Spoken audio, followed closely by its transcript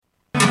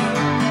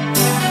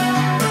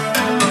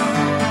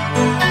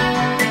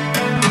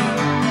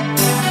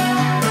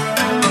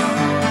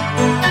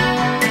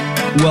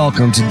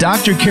welcome to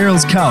Dr.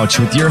 Carole's Couch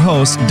with your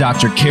host,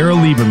 Dr. Carole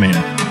Lieberman.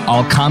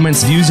 All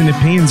comments, views, and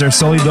opinions are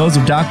solely those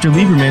of Dr.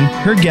 Lieberman,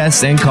 her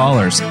guests, and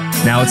callers.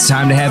 Now it's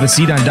time to have a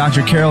seat on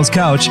Dr. Carole's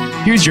Couch.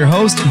 Here's your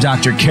host,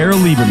 Dr. Carole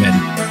Lieberman.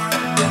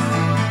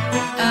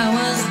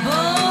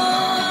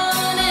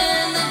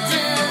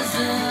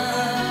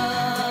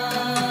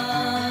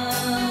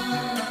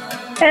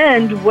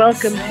 And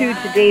welcome to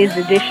today's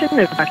edition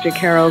of Dr.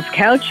 Carole's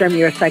Couch. I'm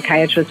your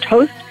psychiatrist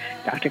host,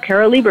 Dr.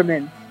 Carole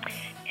Lieberman.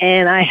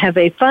 And I have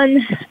a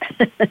fun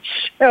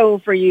show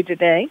for you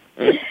today.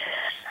 I'm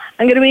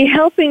going to be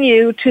helping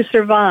you to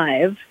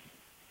survive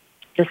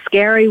the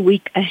scary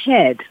week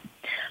ahead.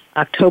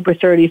 October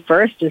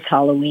 31st is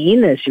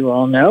Halloween, as you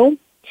all know.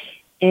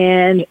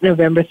 And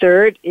November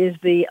 3rd is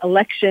the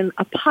election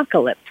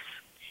apocalypse.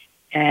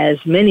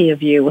 As many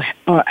of you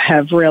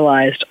have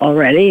realized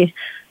already,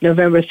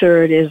 November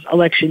 3rd is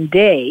Election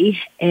Day,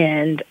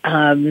 and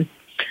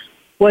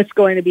what's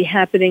going to be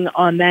happening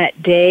on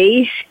that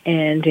day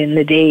and in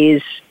the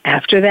days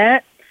after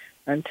that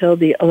until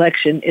the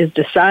election is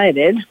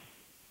decided,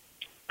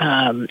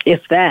 if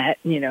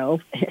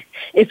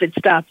it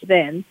stops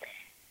then,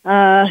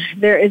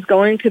 there is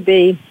going to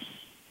be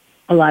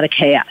a lot of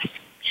chaos.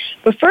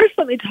 But first,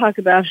 let me talk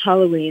about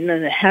Halloween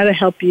and how to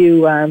help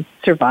you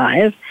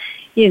survive.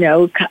 You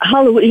know,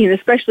 Halloween,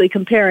 especially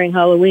comparing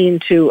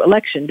Halloween to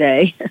Election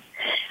Day,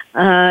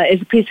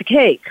 is a piece of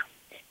cake.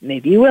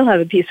 Maybe you will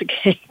have a piece of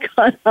cake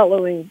on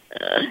Halloween.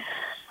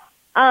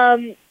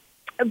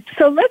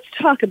 So let's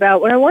talk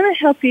about what I want to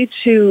help you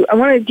to, I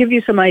want to give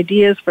you some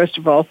ideas, first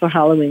of all, for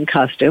Halloween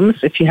costumes,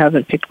 if you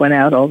haven't picked one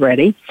out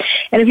already.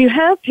 And if you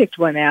have picked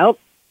one out,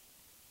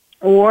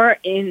 or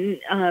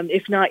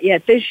if not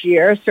yet this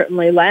year,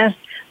 certainly last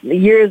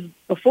years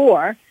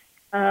before,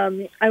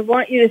 I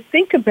want you to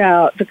think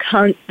about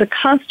the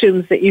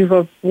costumes that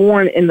you've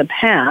worn in the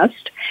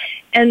past,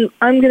 and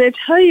I'm going to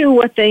tell you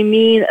what they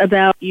mean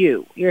about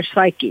you, your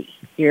psyche,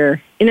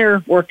 your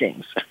inner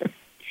workings.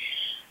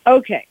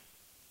 Okay.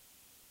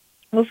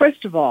 Well,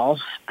 first of all,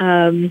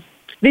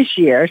 this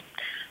year,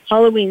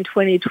 Halloween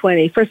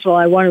 2020, first of all,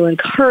 I want to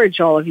encourage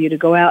all of you to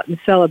go out and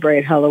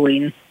celebrate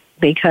Halloween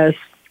because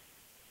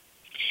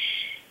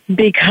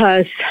we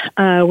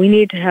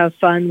need to have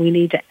fun. We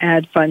need to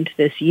add fun to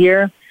this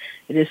year.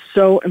 It is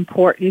so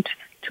important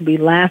to be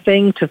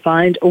laughing, to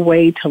find a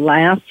way to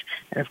laugh.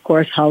 And, of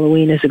course,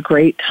 Halloween is a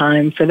great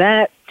time for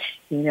that.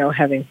 You know,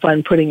 having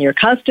fun putting your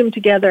costume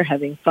together,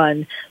 having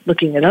fun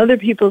looking at other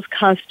people's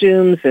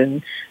costumes,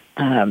 and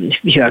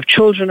if you have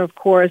children, of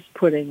course,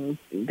 putting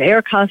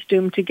their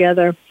costume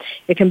together.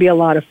 It can be a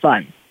lot of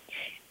fun.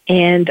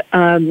 And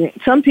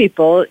some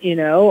people, you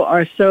know,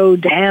 are so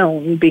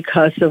down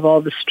because of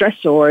all the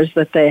stressors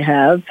that they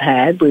have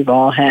had, we've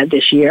all had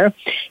this year,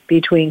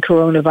 between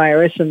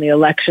coronavirus and the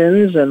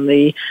elections and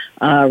the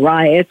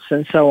riots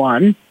and so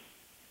on.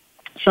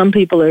 Some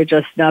people are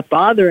just not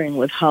bothering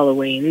with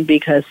Halloween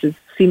because it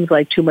seems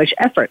like too much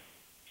effort.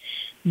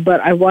 But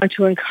I want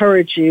to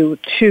encourage you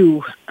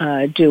to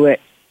do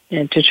it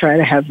and to try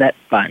to have that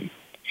fun.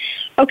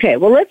 Okay,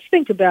 well, let's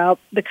think about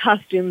the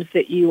costumes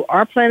that you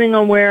are planning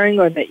on wearing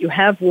or that you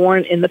have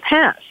worn in the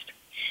past.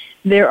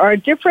 There are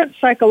different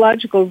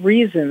psychological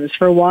reasons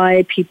for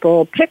why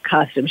people pick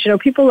costumes. You know,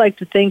 people like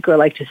to think or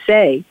like to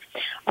say,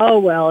 oh,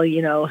 well,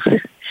 you know,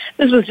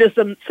 this was just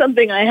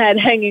something I had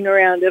hanging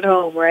around at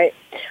home, right?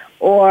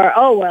 Or,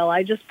 oh, well,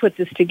 I just put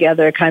this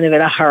together kind of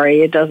in a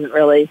hurry. It doesn't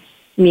really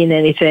mean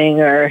anything,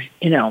 or,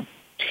 you know.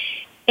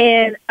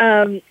 And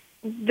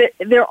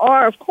there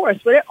are, of course,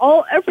 but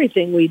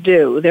everything we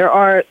do, there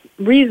are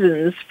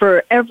reasons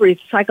for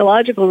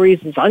psychological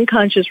reasons,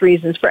 unconscious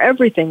reasons for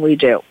everything we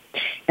do.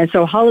 And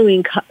so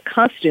Halloween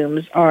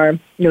costumes are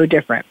no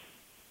different.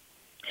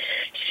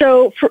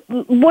 So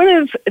one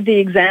of the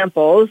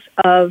examples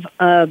of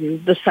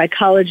the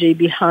psychology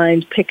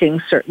behind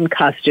picking certain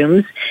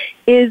costumes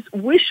is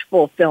wish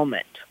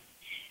fulfillment.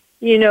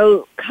 You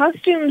know,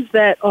 costumes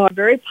that are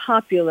very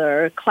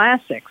popular,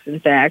 classics, in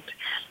fact,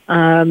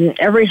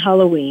 every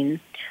Halloween,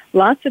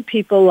 lots of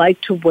people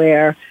like to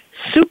wear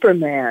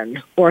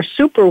Superman or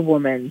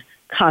Superwoman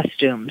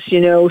costumes, you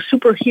know,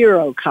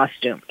 superhero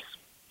costumes.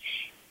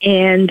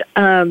 And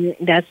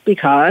that's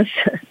because,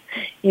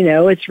 you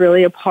know, it's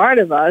really a part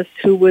of us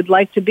who would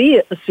like to be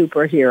a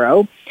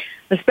superhero,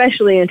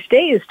 especially in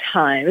today's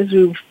times.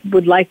 We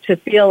would like to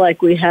feel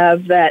like we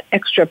have that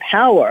extra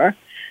power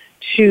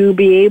to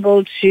be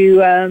able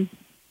to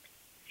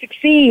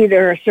succeed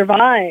or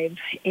survive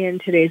in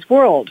today's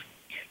world.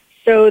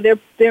 So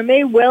there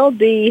may well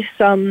be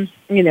some,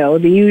 you know,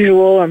 the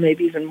usual or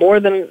maybe even more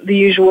than the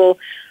usual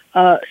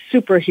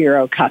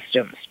superhero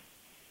costumes.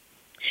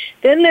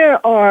 Then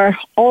there are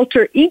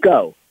alter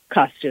ego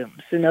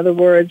costumes. In other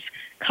words,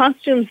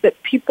 costumes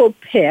that people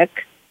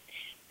pick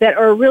that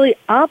are really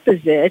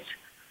opposite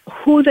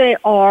who they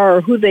are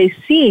or who they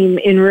seem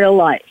in real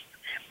life.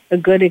 A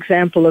good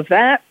example of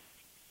that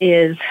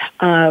is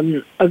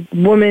a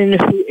woman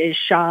who is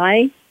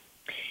shy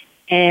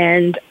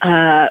and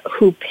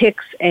who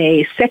picks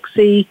a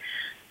sexy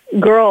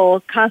girl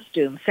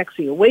costume,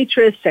 sexy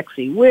waitress,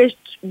 sexy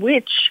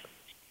witch,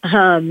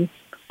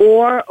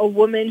 or a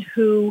woman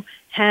who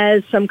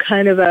has some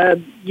kind of a,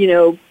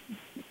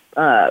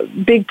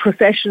 big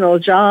professional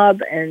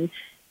job and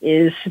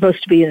is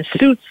supposed to be in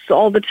suits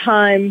all the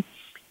time,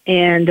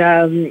 and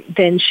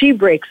then she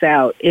breaks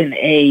out in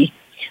a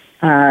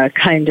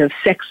kind of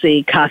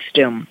sexy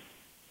costume,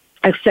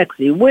 a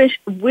sexy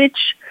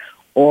witch,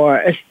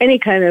 or any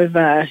kind of,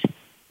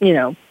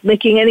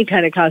 making any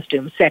kind of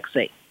costume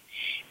sexy.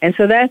 And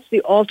so that's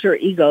the alter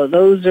ego.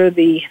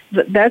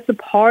 That's a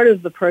part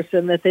of the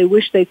person that they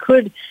wish they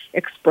could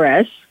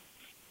express,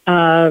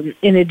 in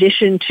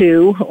addition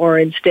to or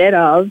instead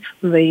of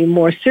the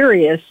more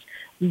serious,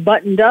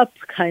 buttoned up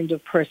kind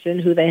of person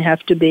who they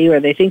have to be or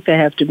they think they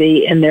have to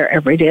be in their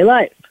everyday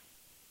life.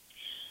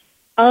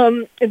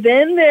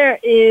 Then there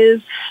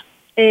is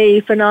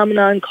a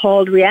phenomenon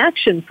called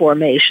reaction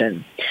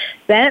formation.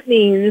 That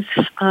means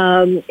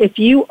if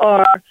you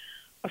are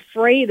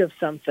afraid of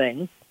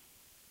something,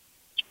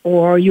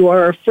 or you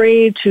are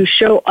afraid to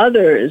show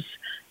others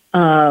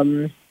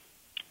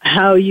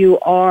how you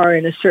are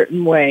in a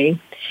certain way,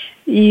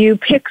 you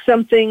pick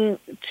something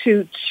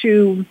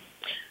to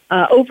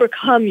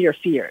overcome your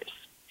fears.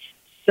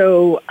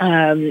 So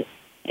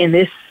in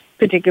this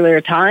particular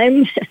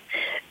time,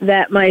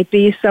 that might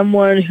be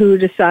someone who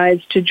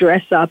decides to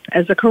dress up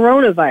as a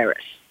coronavirus,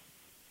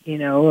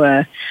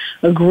 a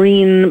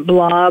green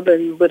blob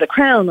and with a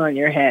crown on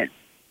your head.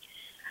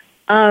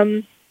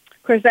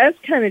 Of course, that's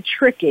kind of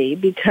tricky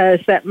because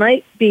that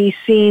might be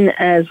seen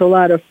as a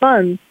lot of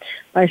fun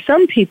by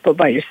some people,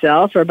 by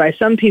yourself, or by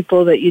some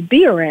people that you'd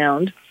be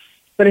around.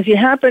 But if you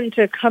happen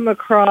to come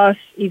across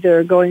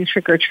either going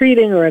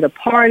trick-or-treating or at a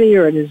party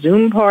or at a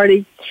Zoom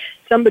party,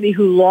 somebody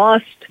who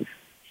lost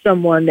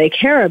someone they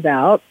care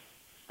about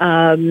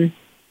from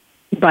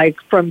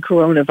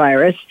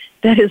coronavirus,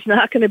 that is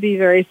not going to be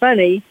very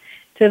funny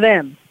to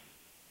them.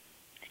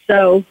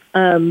 So,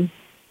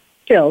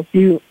 still,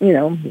 you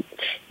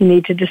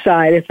need to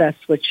decide if that's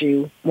what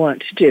you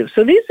want to do.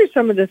 So these are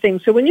some of the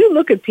things. So when you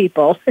look at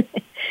people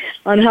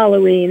on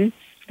Halloween,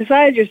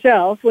 besides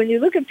yourself, when you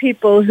look at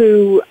people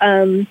who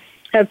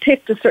have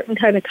picked a certain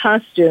kind of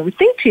costume,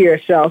 think to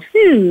yourself,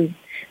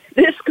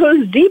 this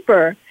goes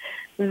deeper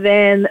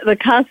than the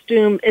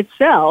costume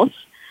itself.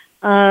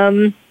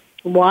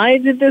 Why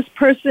did this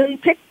person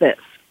pick this?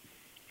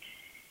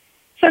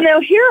 So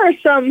now here are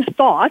some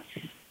thoughts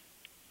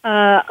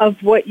of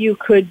what you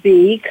could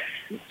be,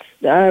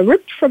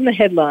 ripped from the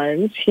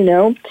headlines,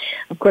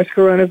 Of course,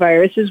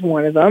 coronavirus is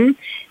one of them.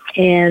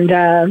 And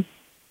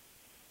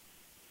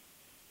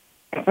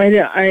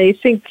I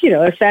think,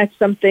 if that's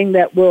something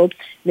that will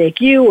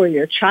make you or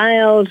your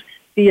child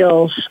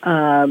feel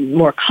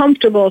more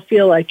comfortable,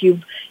 feel like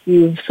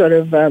you've sort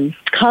of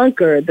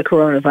conquered the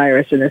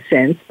coronavirus in a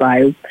sense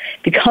by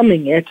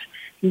becoming it,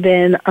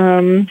 then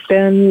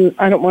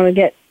I don't want to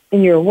get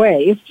in your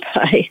way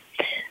by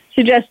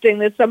suggesting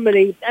that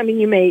somebody,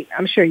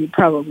 I'm sure you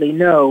probably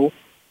know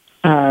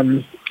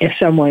if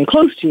someone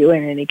close to you,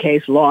 in any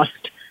case,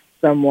 lost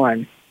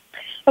someone.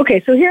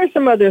 Okay, so here are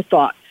some other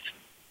thoughts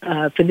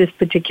for this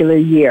particular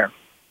year.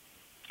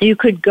 You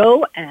could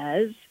go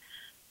as,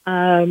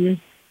 a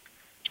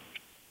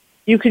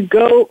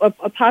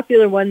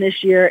popular one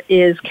this year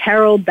is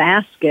Carole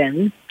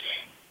Baskin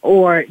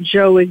or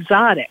Joe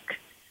Exotic,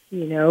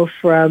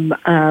 from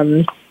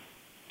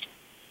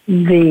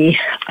the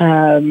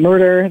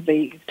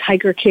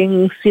Tiger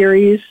King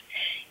series.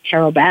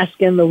 Carole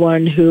Baskin, the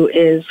one who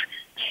is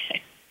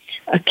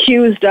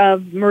accused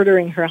of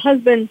murdering her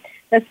husband.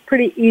 That's a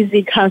pretty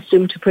easy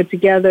costume to put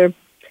together.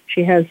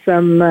 She has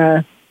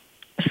some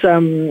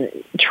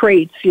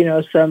traits,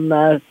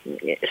 some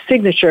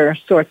signature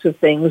sorts of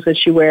things that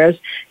she wears.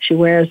 She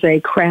wears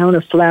a crown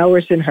of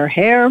flowers in her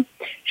hair.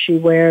 She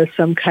wears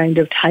some kind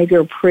of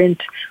tiger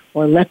print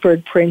or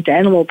leopard print,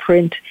 animal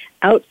print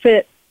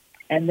outfit.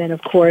 And then,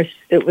 of course,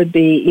 it would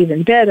be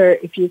even better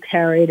if you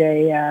carried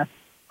a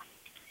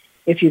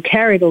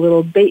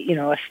little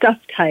a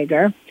stuffed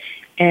tiger,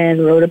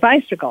 and rode a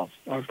bicycle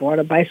or brought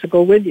a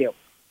bicycle with you.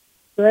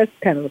 So that's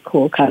kind of a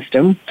cool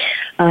costume.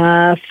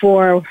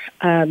 For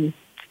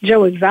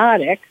Joe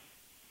Exotic,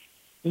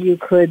 you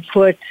could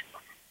put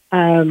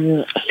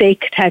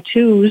fake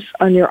tattoos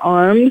on your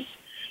arms.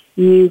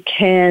 You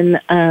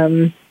can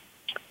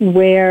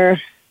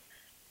wear.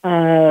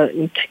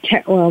 It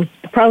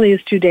probably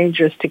is too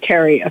dangerous to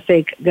carry a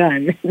fake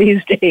gun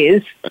these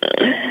days.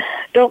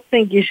 Don't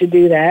think you should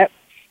do that.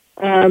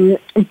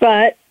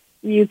 But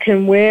you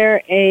can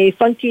wear a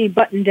funky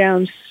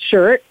button-down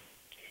shirt.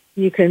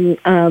 You can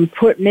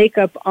put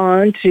makeup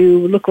on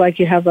to look like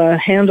you have a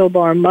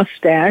handlebar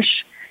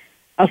mustache,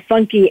 a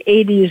funky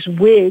 80s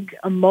wig,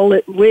 a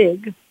mullet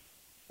wig,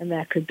 and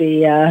that could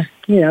be, there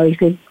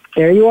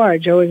you are,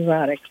 Joe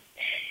Exotic.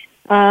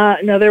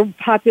 Another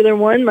popular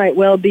one might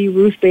well be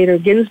Ruth Bader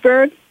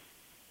Ginsburg.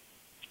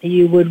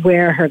 You would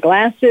wear her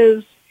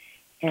glasses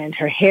and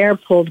her hair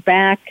pulled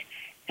back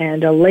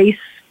and a lace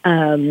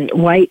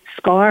white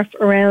scarf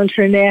around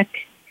her neck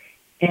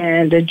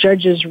and a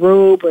judge's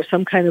robe or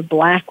some kind of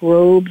black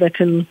robe that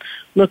can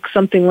look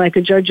something like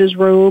a judge's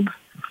robe.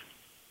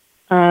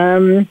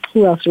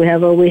 Who else do we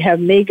have? Oh, we have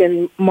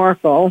Meghan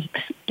Markle,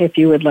 if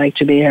you would like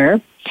to be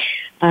her.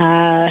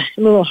 A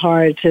little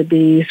hard to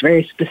be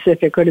very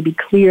specific or to be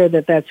clear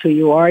that that's who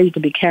you are. You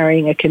could be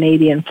carrying a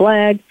Canadian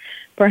flag,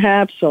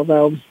 perhaps,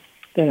 although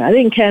they're not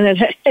in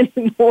Canada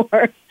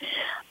anymore.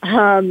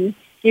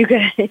 You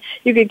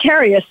could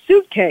carry a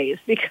suitcase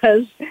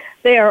because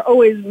they are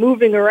always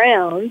moving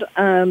around.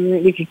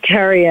 You could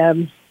carry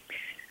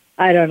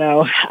I don't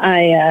know.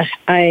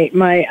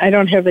 I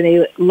don't have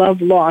any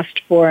love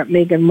lost for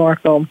Meghan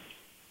Markle.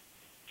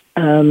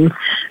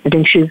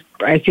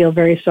 I feel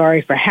very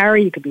sorry for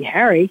Harry. You could be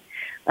Harry.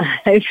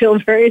 I feel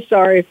very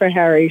sorry for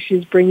Harry.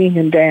 She's bringing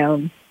him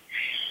down.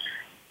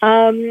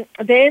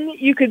 Then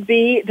you could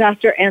be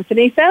Dr.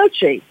 Anthony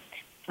Fauci.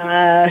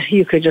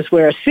 You could just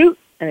wear a suit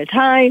and a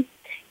tie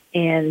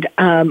and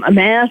a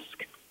mask,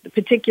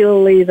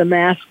 particularly the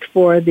mask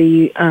for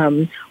the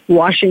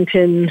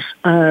Washington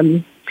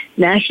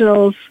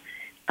Nationals.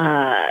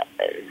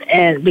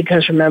 And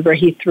because remember,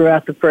 he threw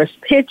out the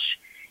first pitch.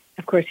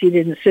 Of course, he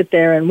didn't sit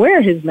there and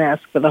wear his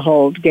mask for the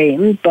whole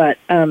game, but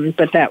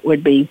that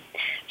would be,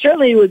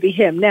 certainly it would be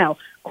him. Now,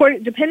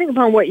 depending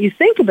upon what you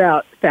think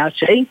about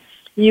Fauci,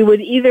 you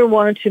would either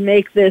want to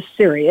make this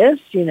serious,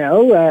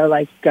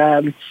 like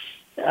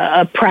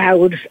a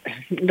proud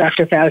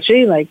Dr.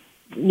 Fauci, like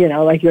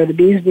you're the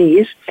bee's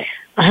knees,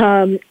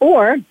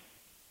 or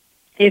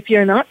if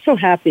you're not so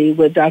happy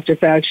with Dr.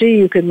 Fauci,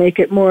 you could make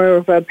it more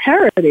of a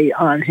parody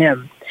on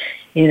him,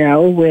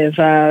 with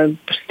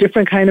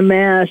different kind of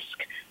mask,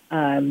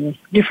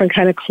 different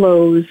kind of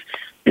clothes.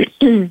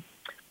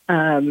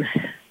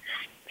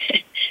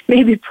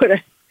 Maybe put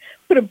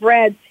a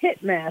Brad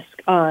Pitt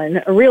mask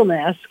on, a real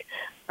mask,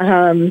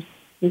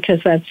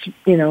 because that's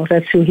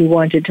who he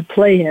wanted to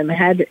play him,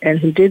 and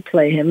who did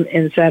play him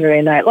in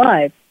Saturday Night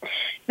Live.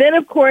 Then,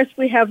 of course,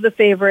 we have the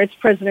favorites,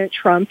 President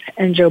Trump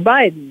and Joe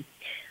Biden.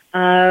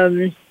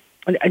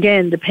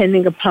 Again,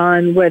 depending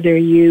upon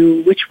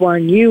which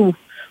one you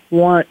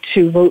want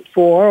to vote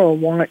for or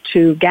want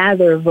to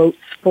gather votes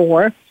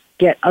for,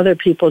 get other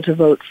people to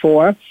vote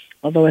for.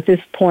 Although at this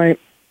point,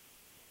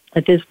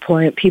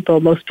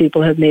 most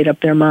people have made up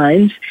their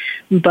minds.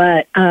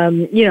 But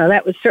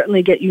that would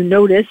certainly get you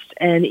noticed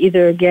and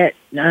either get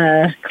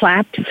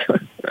claps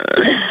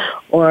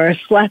or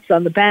slaps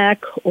on the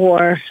back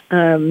or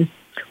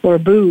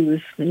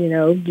boos.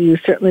 You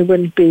certainly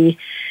wouldn't be,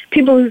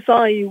 people who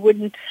saw you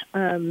wouldn't,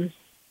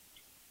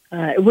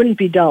 it wouldn't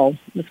be dull,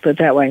 let's put it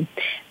that way.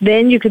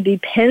 Then you could be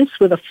Pence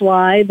with a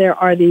fly. There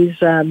are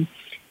these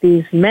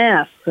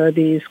masks or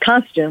these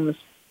costumes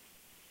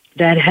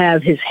that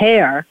have his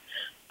hair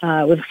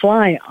with a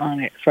fly on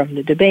it from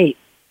the debate.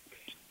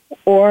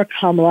 Or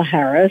Kamala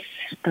Harris.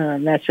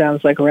 That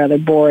sounds like a rather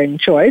boring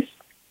choice.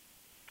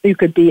 You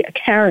could be a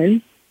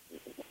Karen.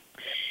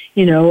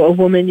 A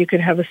woman, you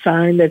could have a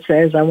sign that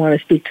says, I want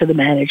to speak to the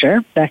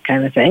manager, that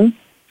kind of thing.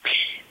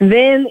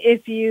 Then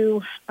if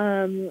you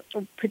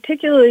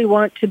particularly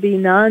want to be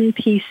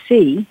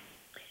non-PC,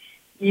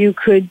 you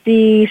could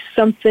be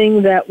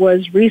something that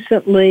was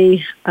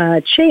recently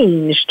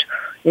changed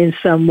in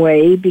some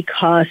way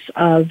because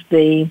of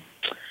the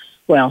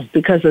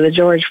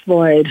George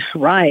Floyd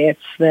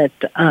riots that,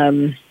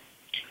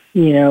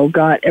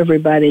 got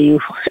everybody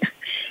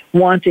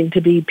wanting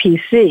to be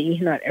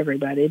PC, not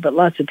everybody, but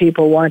lots of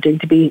people wanting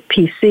to be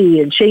PC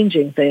and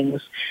changing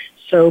things.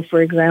 So, for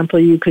example,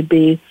 you could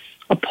be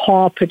a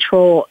Paw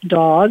Patrol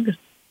dog.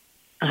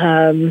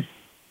 They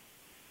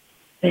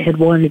had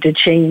wanted to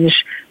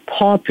change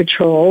Paw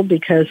Patrol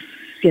because,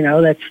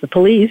 that's the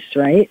police,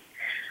 right?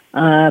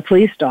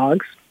 Police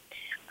dogs.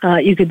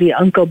 You could be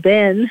Uncle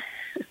Ben,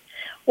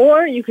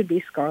 or you could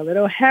be Scarlett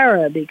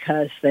O'Hara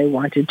because they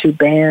wanted to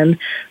ban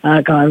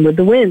Gone with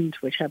the Wind,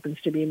 which happens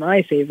to be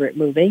my favorite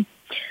movie.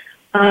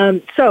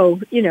 So,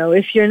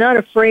 if you're not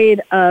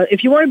afraid,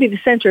 if you want to be the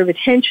center of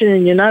attention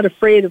and you're not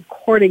afraid of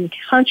courting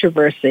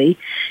controversy,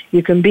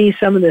 you can be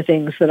some of the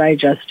things that I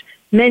just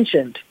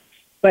mentioned.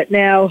 But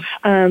now,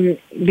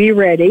 be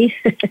ready.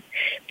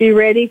 Be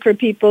ready for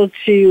people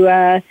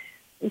to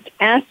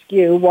ask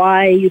you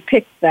why you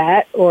picked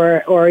that,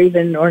 or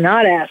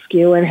not ask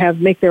you,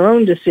 and make their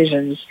own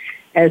decisions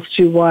as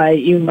to why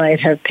you might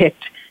have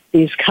picked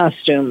these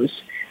costumes.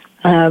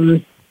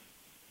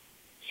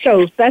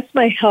 So that's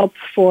my help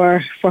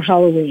for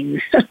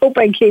Halloween. I hope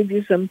I gave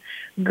you some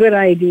good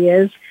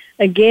ideas.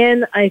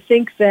 Again, I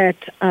think that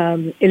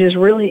it is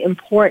really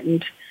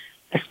important,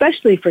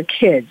 especially for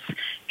kids.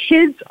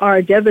 Kids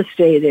are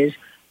devastated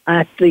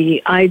at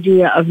the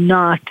idea of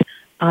not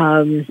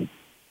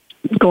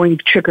going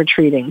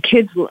trick-or-treating.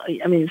 Kids,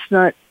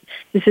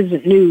 this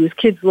isn't news.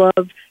 Kids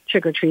love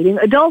trick-or-treating.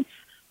 Adults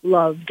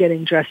love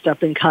getting dressed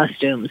up in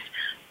costumes.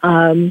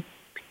 But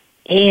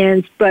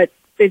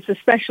it's a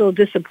special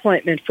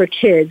disappointment for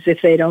kids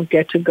if they don't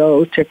get to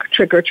go to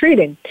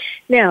trick-or-treating.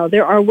 Now,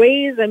 there are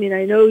ways, I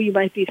know you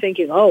might be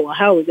thinking, how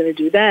are we going to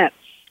do that?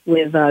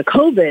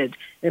 COVID.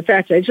 In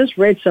fact, I just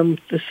read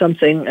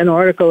an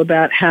article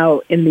about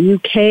how in the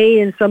UK,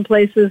 in some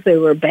places, they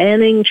were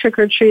banning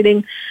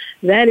trick-or-treating.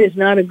 That is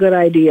not a good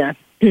idea.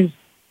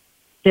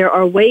 There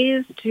are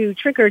ways to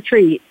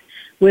trick-or-treat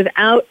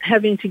without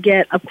having to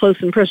get up close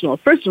and personal.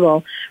 First of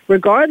all,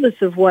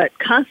 regardless of what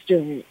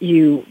costume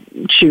you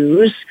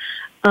choose,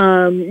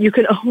 you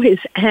can always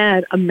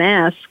add a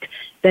mask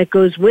that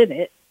goes with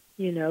it.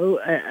 You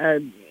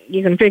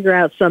can figure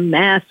out some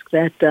mask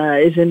that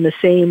is in the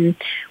same,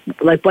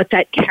 like what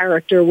that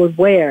character would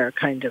wear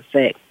kind of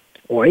thing.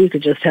 Or you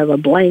could just have a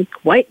blank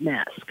white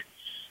mask.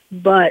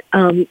 But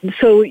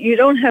so you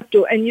don't have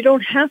to, and you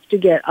don't have to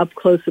get up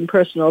close and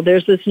personal.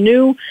 There's this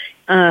new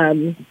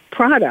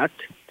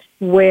product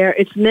where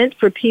it's meant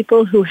for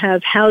people who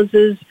have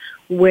houses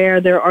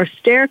where there are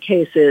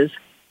staircases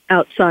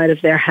outside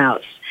of their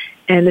house.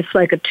 And it's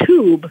like a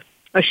tube,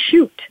 a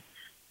chute.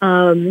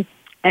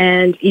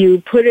 And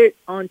you put it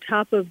on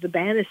top of the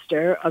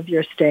banister of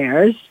your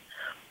stairs.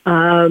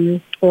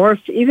 Or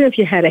even if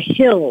you had a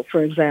hill,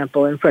 for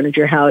example, in front of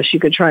your house,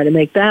 you could try to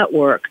make that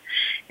work.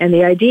 And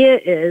the idea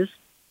is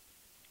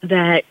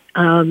that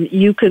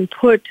you can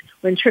put,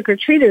 when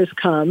trick-or-treaters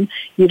come,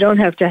 you don't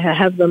have to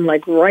have them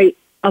like right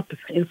up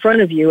in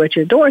front of you at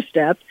your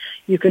doorstep.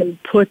 You can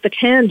put the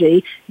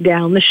candy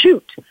down the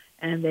chute,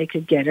 and they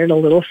could get it a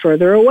little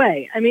further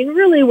away. I mean,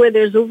 really, where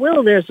there's a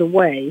will, there's a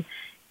way.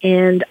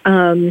 And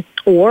or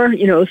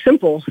a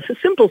simple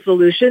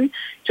solution,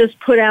 just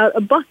put out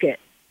a bucket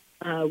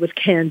with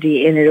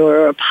candy in it,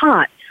 or a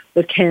pot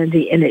with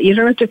candy in it. You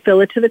don't have to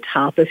fill it to the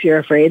top if you're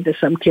afraid that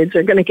some kids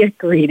are going to get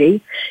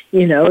greedy.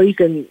 You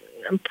can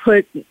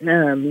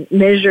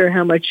measure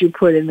how much you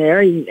put in there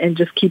and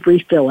just keep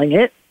refilling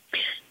it.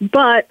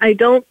 But I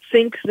don't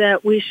think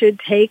that we should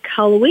take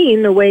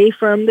Halloween away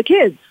from the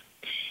kids.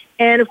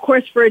 And, of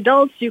course, for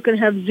adults, you can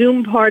have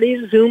Zoom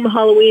parties, Zoom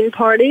Halloween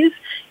parties.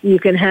 You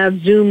can have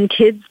Zoom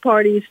kids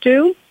parties,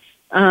 too.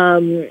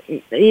 There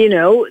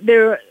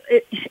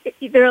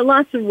are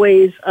lots of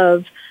ways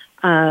of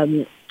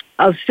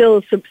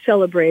still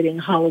celebrating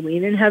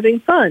Halloween and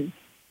having fun.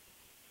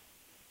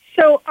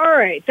 So, all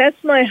right,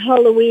 that's my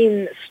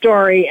Halloween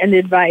story and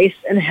advice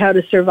and how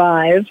to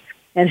survive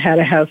and how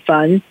to have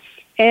fun.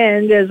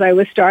 And as I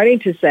was starting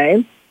to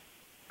say,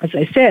 as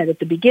I said at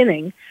the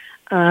beginning,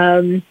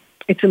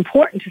 it's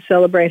important to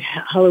celebrate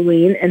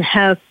Halloween and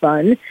have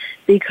fun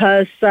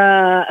because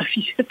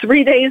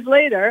 3 days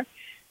later,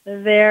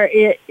 there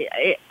is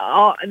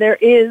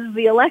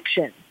the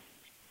election,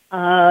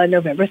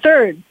 November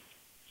 3rd.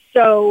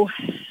 So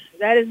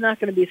that is not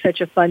going to be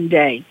such a fun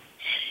day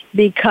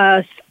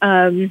because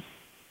half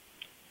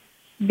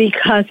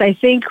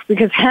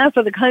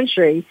of the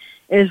country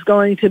is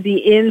going to be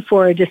in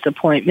for a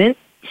disappointment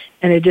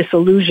and a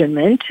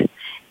disillusionment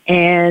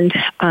and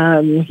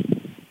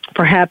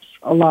perhaps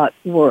a lot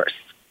worse.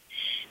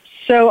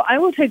 So I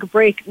will take a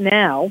break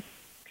now,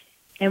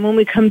 and when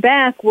we come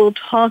back, we'll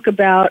talk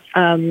about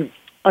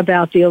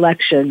the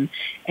election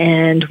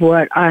and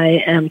what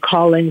I am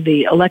calling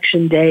the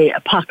election day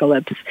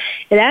apocalypse.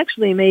 It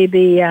actually may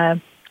be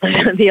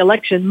the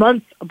election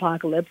month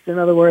apocalypse. In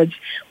other words,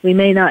 we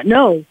may not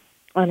know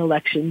on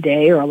election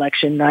day or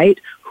election night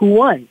who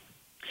won.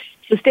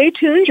 So stay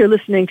tuned. You're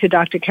listening to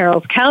Dr.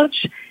 Carole's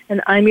Couch,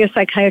 and I'm your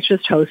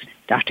psychiatrist host,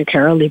 Dr.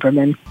 Carole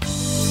Lieberman.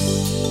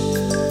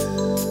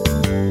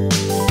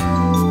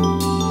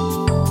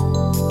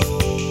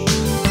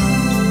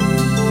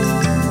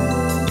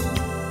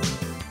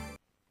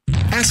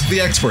 Ask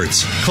the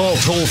experts. Call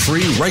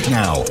toll-free right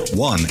now,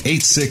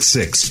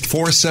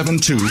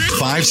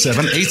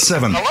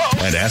 1-866-472-5787.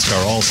 And ask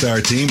our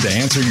All-Star team to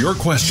answer your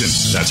question.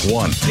 That's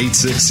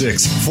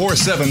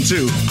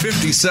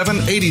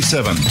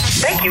 1-866-472-5787.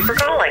 Thank you for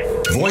calling.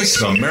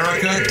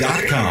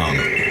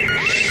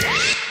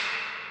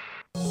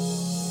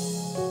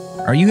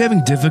 VoiceAmerica.com. Are you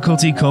having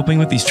difficulty coping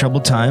with these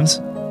troubled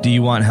times? Do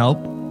you want help?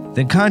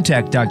 Then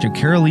contact Dr.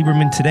 Carole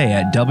Lieberman today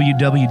at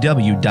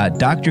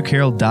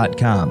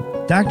www.drcarole.com.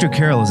 Dr.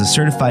 Carole is a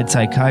certified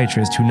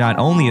psychiatrist who not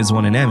only has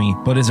won an Emmy,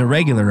 but is a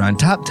regular on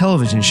top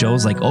television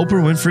shows like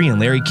Oprah Winfrey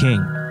and Larry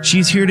King.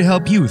 She's here to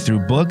help you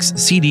through books,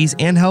 CDs,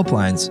 and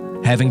helplines.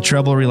 Having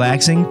trouble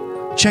relaxing?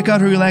 Check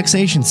out her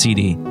relaxation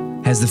CD.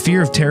 Has the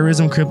fear of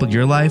terrorism crippled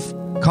your life?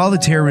 Call the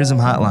terrorism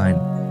hotline.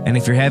 And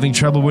if you're having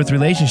trouble with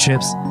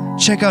relationships,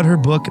 check out her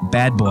book,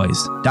 Bad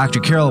Boys. Dr.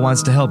 Carole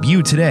wants to help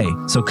you today,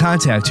 so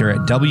contact her at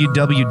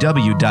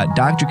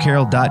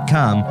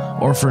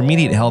www.drcarole.com or for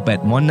immediate help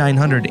at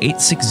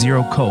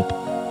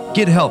 1-900-860-COPE.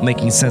 Get help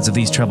making sense of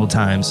these troubled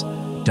times.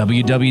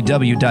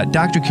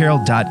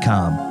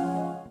 www.drcarole.com.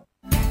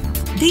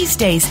 These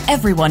days,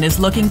 everyone is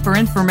looking for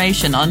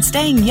information on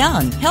staying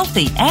young,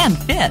 healthy, and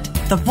fit.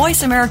 The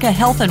Voice America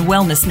Health and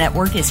Wellness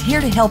Network is here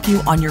to help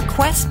you on your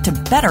quest to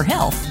better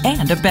health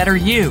and a better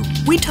you.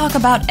 We talk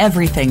about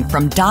everything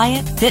from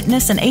diet,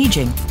 fitness, and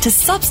aging to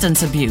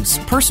substance abuse,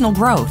 personal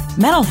growth,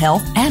 mental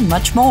health, and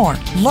much more.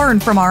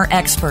 Learn from our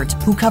experts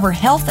who cover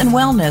health and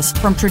wellness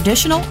from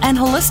traditional and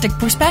holistic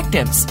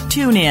perspectives.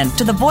 Tune in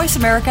to the Voice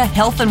America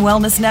Health and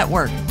Wellness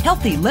Network.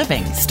 Healthy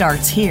living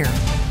starts here.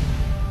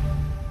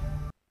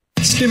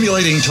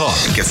 Stimulating talk.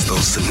 Gets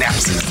those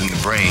synapses in the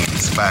brain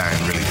firing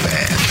really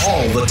fast.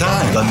 All the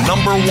time. The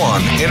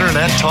 #1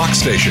 Internet talk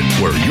station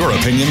where your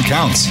opinion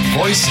counts.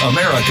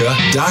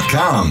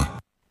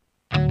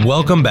 VoiceAmerica.com.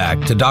 Welcome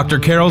back to Dr.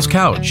 Carole's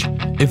Couch.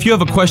 If you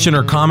have a question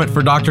or comment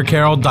for Dr.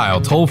 Carole,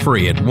 dial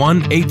toll-free at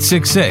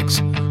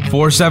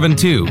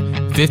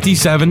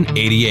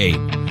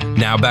 1-866-472-5788.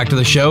 Now back to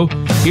the show.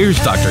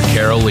 Here's Dr.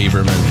 Carole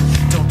Lieberman.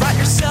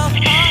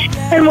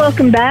 And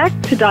welcome back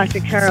to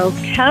Dr. Carole's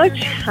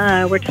Couch.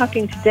 We're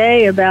talking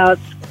today about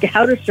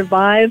how to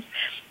survive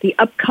the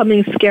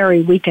upcoming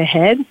scary week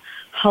ahead,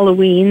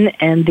 Halloween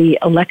and the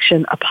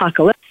election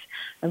apocalypse.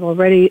 I've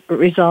already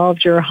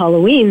resolved your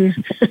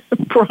Halloween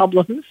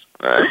problems.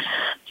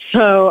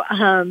 So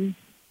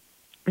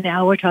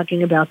now we're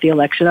talking about the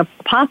election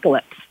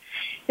apocalypse.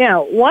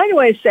 Now, why do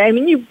I say,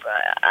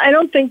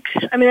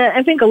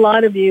 I think a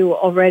lot of you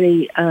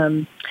already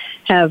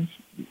have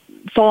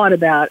thought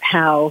about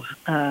how,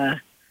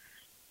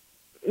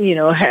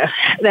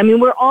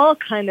 we're all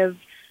kind of,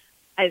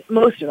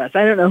 most of us,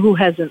 I don't know who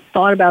hasn't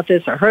thought about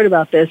this or heard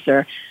about this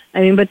but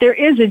there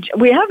hasn't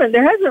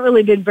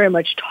really been very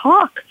much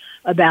talk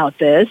about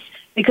this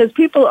because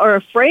people are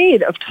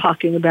afraid of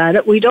talking about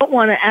it. We don't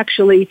want to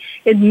actually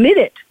admit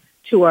it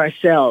to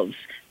ourselves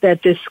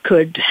that this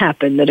could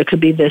happen, that it could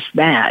be this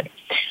bad.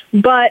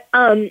 But,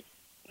 the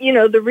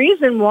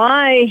reason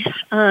why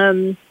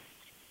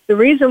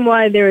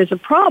there is a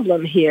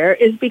problem here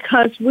is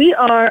because we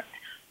have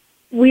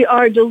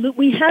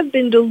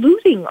been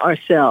deluding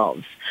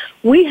ourselves.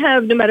 We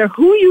have, no matter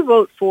who you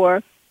vote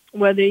for,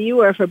 whether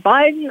you are for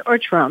Biden or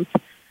Trump,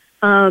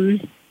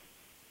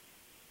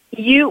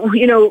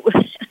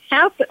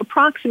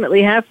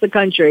 approximately half the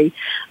country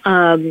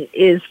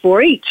is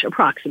for each,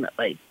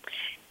 approximately.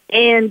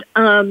 And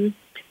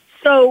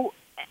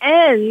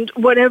and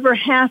whatever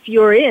half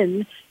you're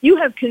in, you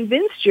have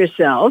convinced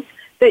yourself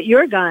that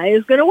your guy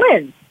is going to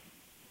win.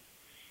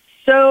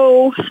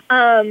 So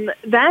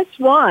that's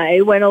why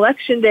when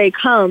election day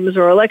comes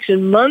or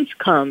election month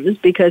comes,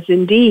 because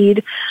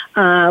indeed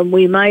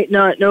we might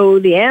not know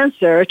the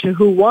answer to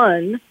who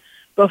won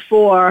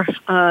before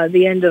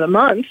the end of the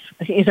month,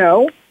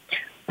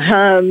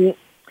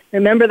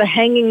 remember the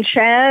hanging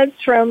chads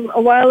from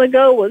a while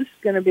ago? Well, this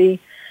is going to be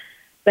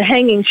the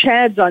hanging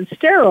chads on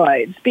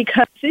steroids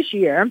because this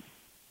year,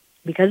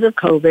 because of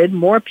COVID,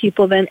 more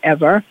people than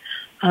ever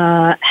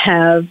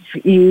have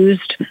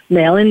used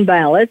mail-in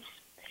ballots,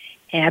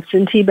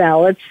 absentee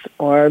ballots,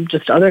 or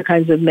just other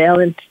kinds of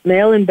mail-in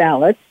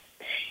ballots.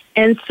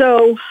 And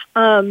so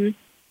the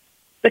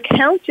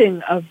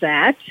counting of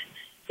that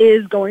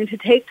is going to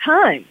take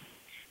time,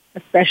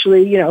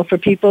 especially, for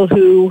people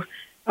who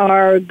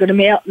are going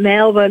to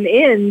mail them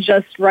in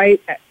just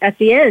right at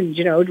the end,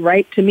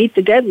 right to meet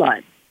the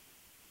deadline.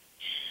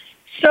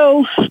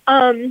 So,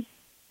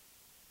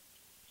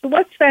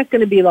 what's that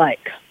going to be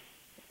like?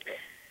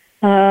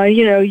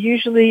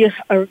 Usually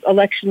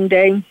election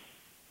day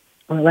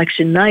or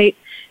election night,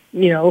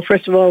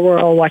 first of all, we're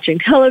all watching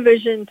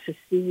television to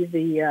see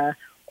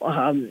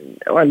or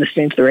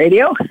listening to the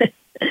radio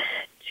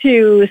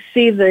to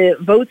see the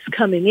votes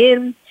coming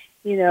in,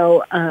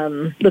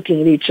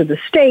 looking at each of the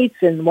states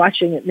and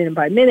watching it minute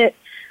by minute.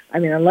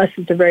 Unless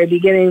at the very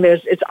beginning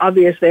it's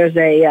obvious there's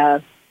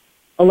a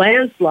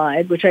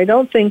landslide, which I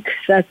don't think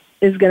that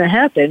is going to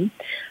happen.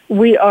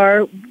 We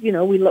are, we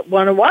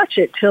want to watch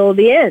it till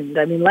the end.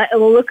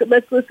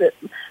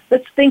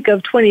 Let's think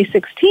of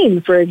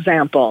 2016, for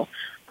example.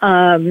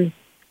 We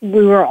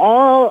were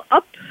all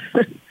up,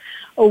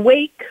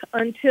 awake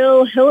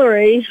until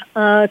Hillary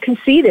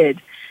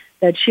conceded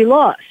that she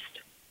lost.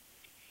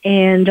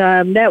 And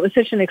that was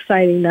such an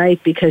exciting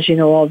night because,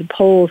 all the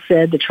polls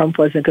said that Trump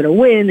wasn't going to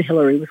win,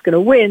 Hillary was going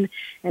to win,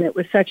 and it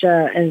was such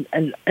an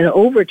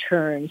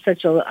overturn,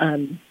 such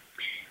a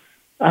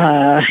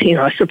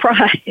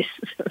surprise,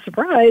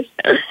 surprise.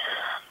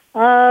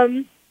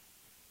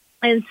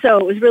 And so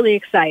it was really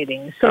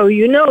exciting. So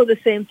the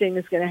same thing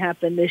is going to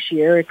happen this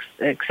year,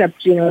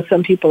 except,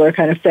 some people are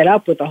kind of fed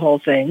up with the whole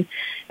thing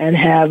and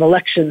have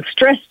election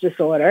stress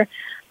disorder.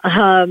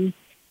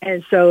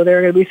 And so there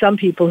are going to be some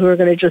people who are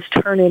going to just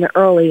turn in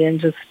early and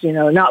just,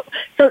 not.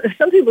 So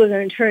some people are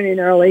going to turn in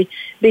early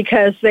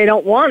because they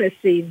don't want to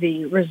see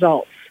the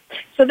results.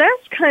 So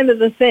that's kind of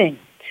the thing.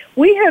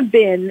 We have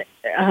been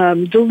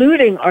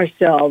deluding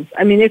ourselves.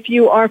 If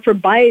you are for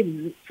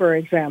Biden, for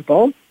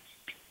example,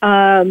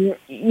 a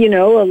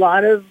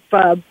lot of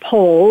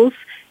polls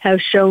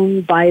have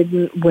shown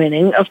Biden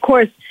winning. Of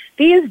course,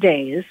 these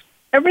days,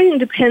 everything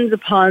depends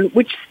upon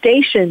which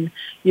station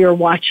you're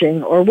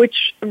watching or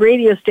which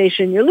radio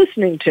station you're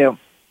listening to,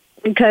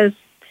 because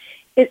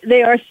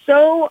they are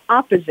so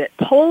opposite,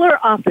 polar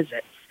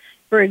opposites.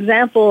 For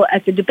example,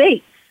 at the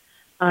debates,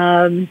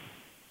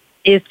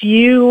 if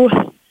you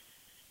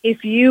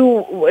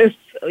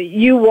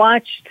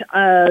watched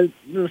the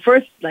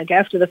first,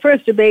 after the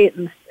first debate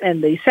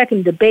and the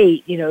second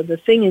debate, the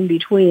thing in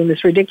between,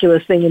 this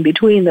ridiculous thing in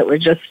between that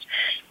was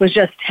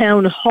just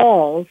town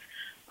halls.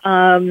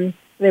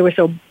 they were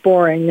so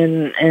boring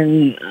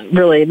and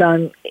really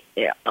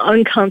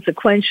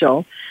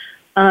unconsequential.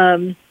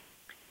 But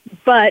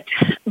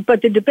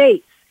the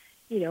debates,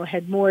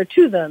 had more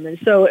to them. And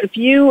so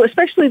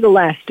especially the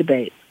last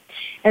debate.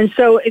 And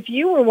so if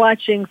you were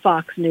watching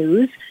Fox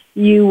News,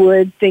 you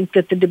would think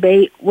that the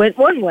debate went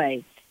one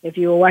way. If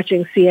you were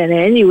watching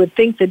CNN, you would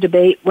think the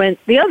debate went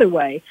the other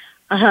way.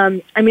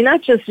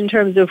 Not just in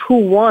terms of who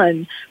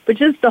won, but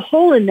just the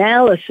whole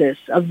analysis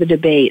of the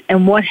debate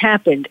and what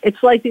happened.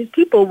 It's like these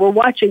people were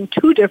watching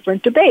two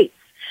different debates.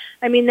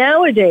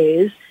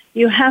 Nowadays,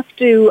 you have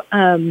to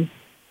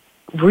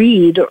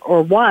read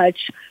or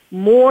watch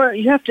more.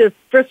 You have to,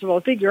 first of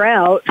all, figure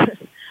out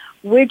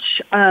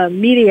which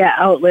media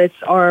outlets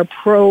are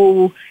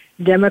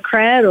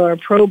pro-Democrat or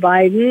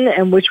pro-Biden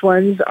and which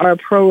ones are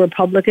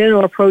pro-Republican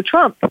or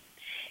pro-Trump.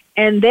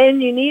 And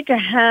then you need to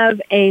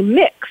have a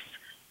mix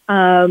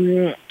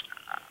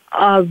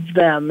of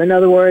them. In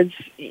other words,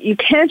 you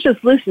can't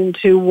just listen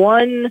to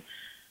one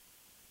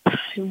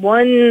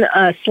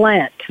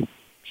slant,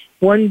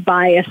 one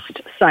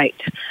biased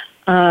site.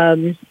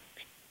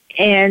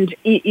 And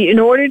in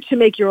order to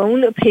make your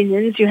own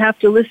opinions, you have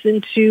to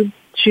listen to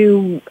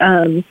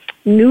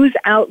news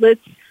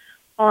outlets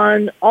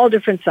on all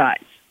different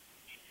sides.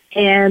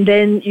 And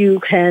then you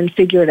can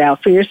figure it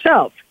out for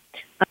yourself.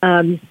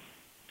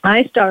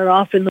 I start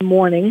off in the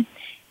morning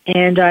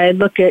and I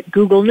look at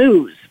Google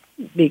News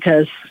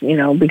because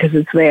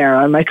it's there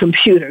on my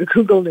computer,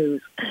 Google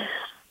News.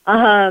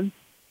 And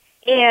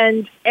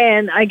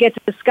I get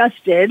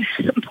disgusted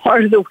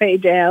part of the way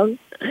down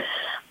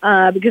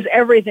because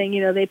everything,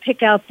 they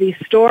pick out these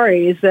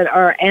stories that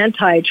are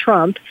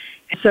anti-Trump.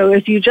 So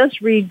if you just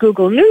read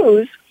Google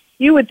News,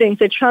 you would think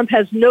that Trump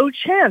has no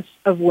chance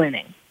of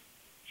winning.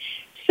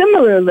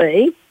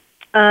 Similarly,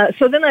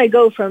 so then I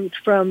go from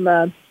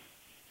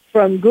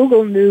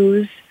Google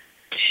News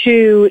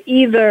to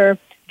either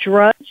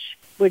Drudge,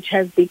 which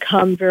has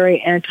become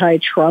very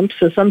anti-Trump.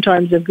 So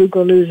sometimes if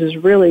Google News is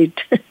really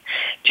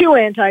too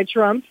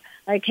anti-Trump,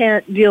 I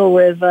can't deal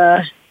with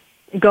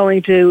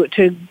going to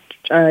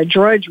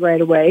Drudge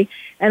right away.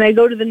 And I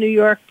go to the New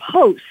York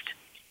Post.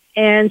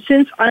 And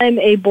since I'm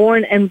a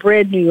born and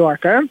bred New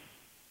Yorker,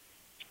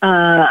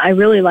 I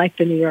really like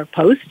the New York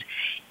Post.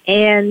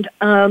 And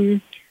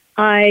I'm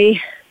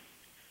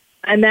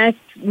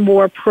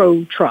more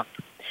pro-Trump.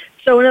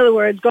 So in other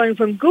words, going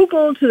from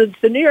Google to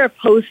the New York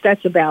Post,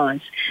 that's a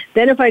balance.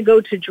 Then if I go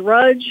to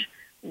Drudge,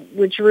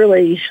 which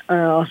really,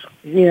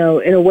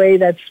 in a way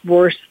that's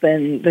worse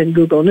than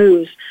Google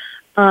News,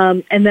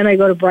 and then I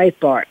go to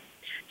Breitbart.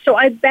 So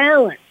I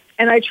balance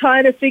and I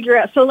try to figure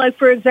out. So like,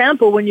 for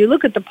example, when you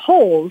look at the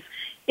polls,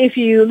 if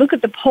you look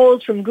at the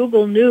polls from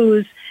Google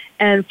News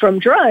and from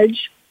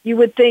Drudge, you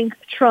would think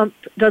Trump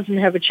doesn't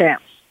have a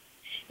chance.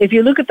 If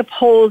you look at the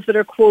polls that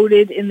are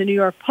quoted in the New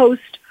York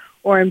Post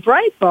or in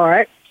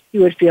Breitbart,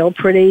 you would feel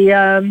pretty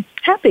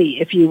happy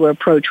if you were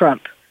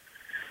pro-Trump.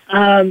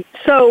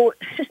 So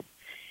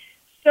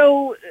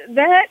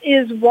that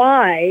is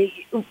why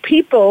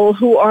people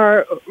who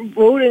are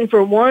voting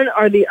for one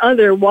or the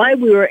other, why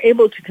we were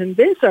able to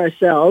convince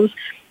ourselves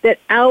that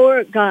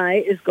our guy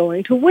is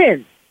going to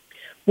win,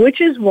 which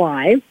is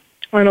why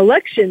on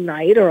election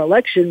night or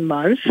election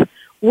month,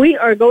 we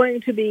are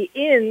going to be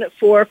in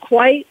for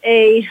quite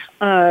a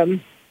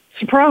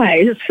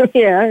surprise.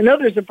 Yeah,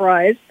 another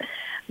surprise.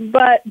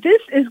 But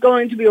this is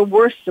going to be a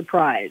worse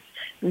surprise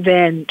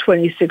than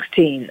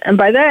 2016. And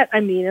by that, I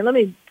mean, and let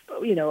me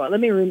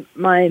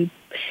remind,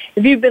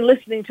 if you've been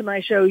listening to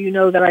my show, you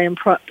know that I am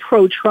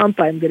pro-Trump.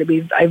 I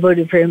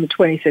voted for him in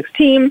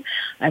 2016.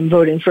 I'm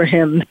voting for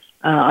him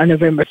on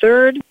November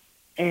 3rd,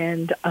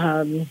 and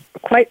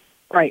quite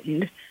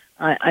frightened.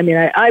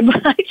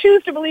 I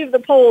choose to believe the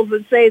polls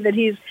that say that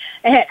he's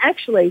ahead.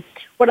 Actually,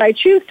 what I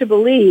choose to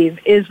believe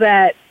is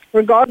that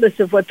regardless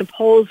of what the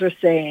polls are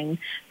saying,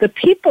 the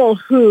people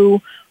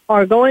who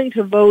are going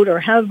to vote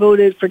or have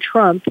voted for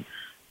Trump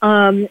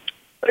don't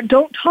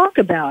talk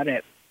about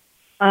it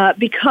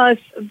because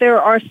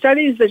there are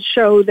studies that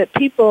show that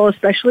people,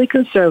 especially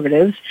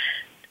conservatives,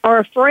 are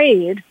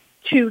afraid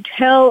to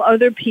tell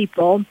other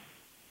people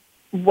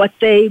what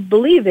they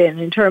believe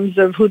in terms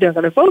of who they're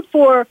going to vote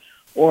for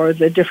or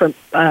the different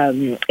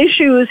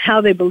issues,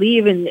 how they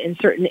believe in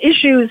certain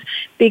issues,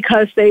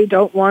 because they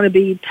don't want to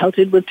be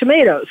pelted with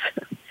tomatoes.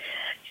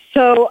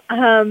 So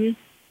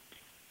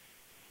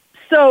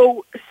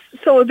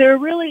there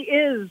really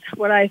is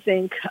what I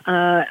think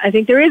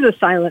there is a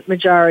silent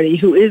majority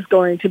who is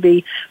going to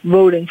be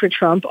voting for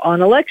Trump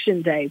on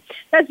Election Day.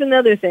 That's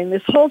another thing,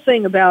 this whole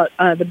thing about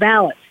the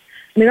ballots.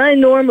 I mean, I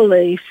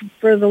normally,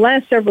 for the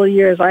last several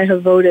years, I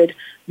have voted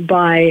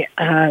by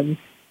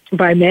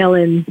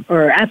mail-in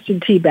or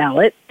absentee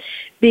ballot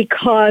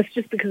because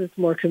it's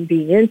more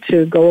convenient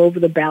to go over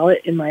the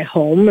ballot in my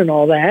home and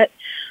all that.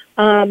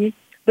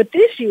 But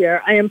this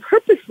year, I am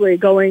purposely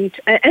going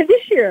to, and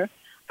this year,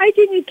 I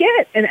didn't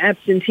get an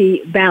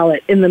absentee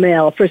ballot in the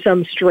mail for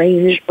some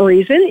strange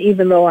reason,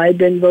 even though I've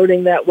been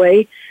voting that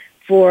way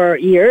for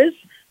years.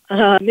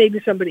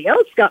 Maybe somebody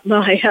else got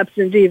my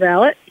absentee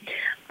ballot.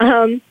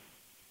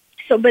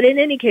 So but in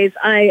any case,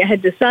 I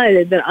had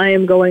decided that I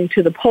am going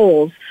to the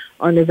polls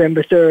on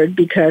November 3rd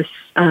because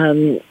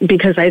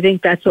I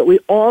think that's what we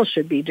all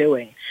should be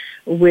doing.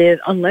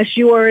 Unless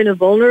you are in a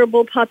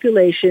vulnerable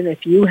population,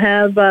 if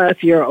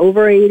you're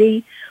over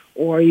 80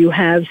 or you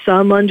have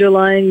some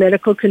underlying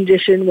medical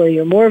condition where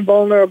you're more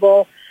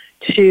vulnerable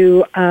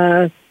to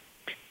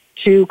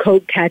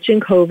catching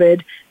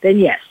COVID, then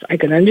yes, I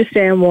can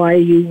understand why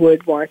you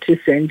would want to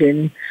send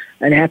in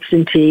an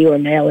absentee or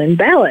mail-in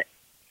ballot.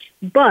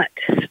 But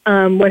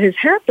what has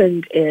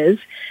happened is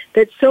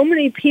that so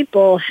many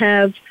people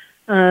have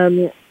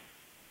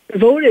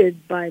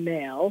voted by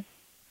mail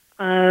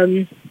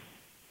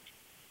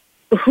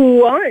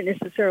who aren't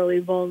necessarily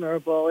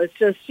vulnerable. It's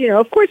just,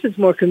 of course it's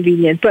more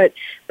convenient, but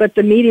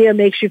the media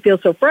makes you feel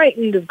so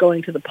frightened of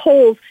going to the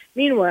polls.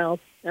 Meanwhile,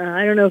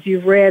 I don't know if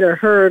you've read or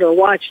heard or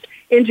watched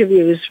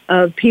interviews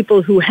of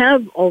people who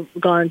have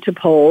gone to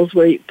polls,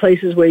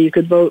 places where you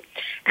could vote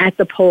at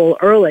the poll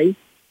early.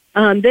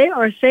 They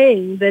are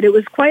saying that it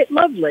was quite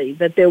lovely,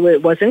 that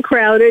it wasn't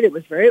crowded, it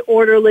was very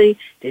orderly,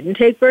 didn't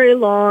take very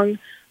long,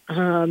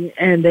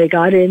 and they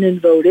got in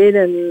and voted,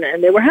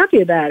 and they were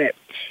happy about it.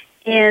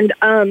 And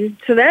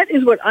so that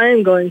is what I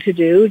am going to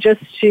do,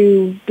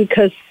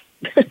 because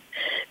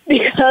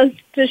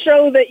to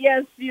show that,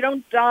 yes, you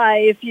don't die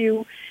if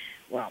you,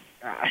 yes,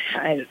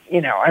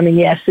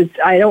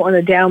 I don't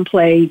want to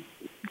downplay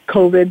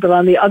COVID, but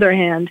on the other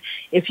hand,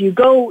 if you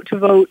go to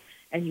vote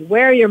and you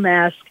wear your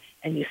mask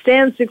and you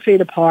stand 6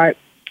 feet apart,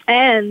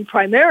 and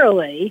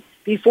primarily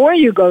before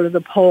you go to the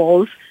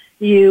polls,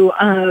 you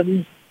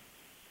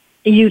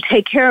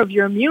take care of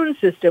your immune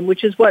system,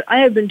 which is what I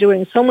have been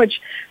doing so much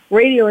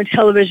radio and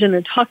television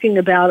and talking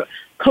about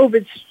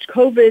COVID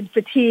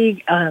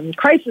fatigue,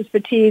 crisis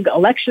fatigue,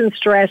 election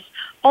stress,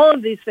 all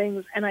of these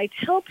things. And I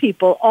tell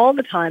people all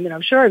the time, and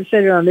I'm sure I've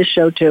said it on this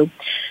show too,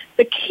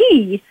 the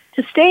key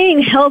to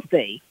staying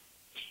healthy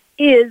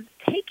is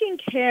taking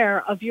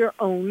care of your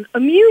own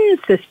immune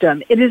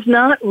system. It is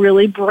not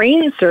really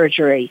brain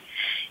surgery.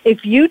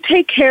 If you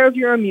take care of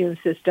your immune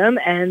system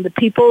and the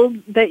people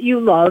that you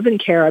love and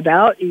care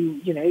about,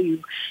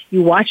 you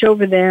watch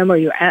over them or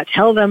you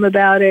tell them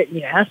about it and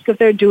you ask if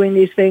they're doing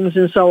these things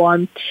and so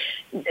on.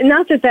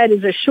 Not that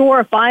is a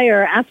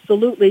surefire,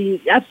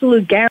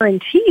 absolute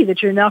guarantee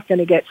that you're not going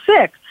to get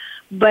sick,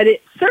 but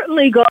it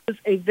certainly goes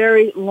a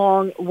very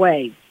long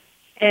way.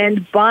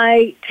 And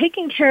by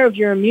taking care of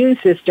your immune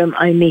system,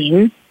 I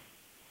mean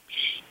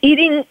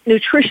eating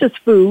nutritious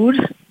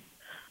food,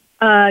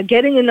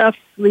 getting enough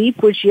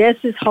sleep, which, yes,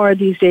 is hard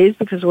these days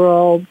because we're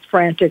all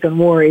frantic and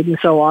worried and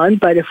so on.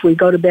 But if we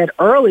go to bed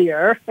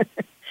earlier,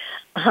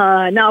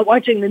 not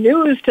watching the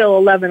news till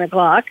 11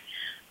 o'clock,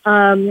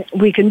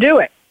 we can do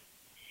it.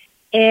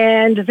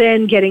 And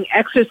then getting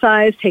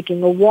exercise,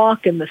 taking a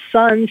walk in the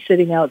sun,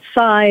 sitting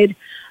outside,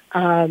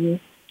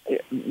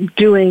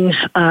 taking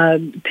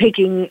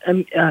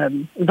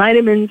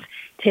vitamins,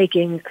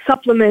 taking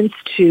supplements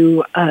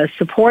to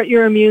support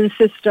your immune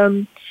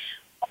system,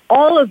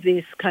 all of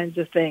these kinds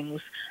of things.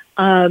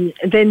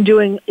 Then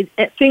doing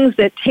things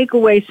that take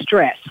away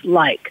stress,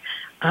 like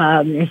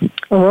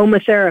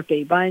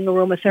aromatherapy, buying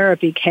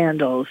aromatherapy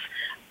candles,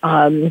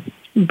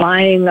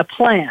 buying a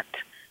plant,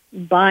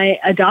 by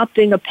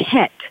adopting a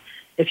pet.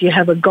 If you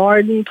have a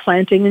garden,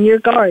 planting in your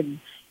garden.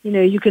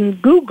 You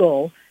can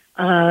Google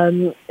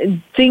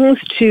things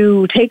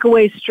to take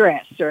away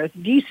stress or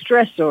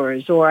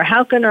de-stressors, or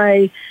how can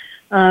I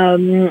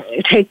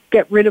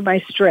get rid of my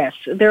stress.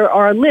 There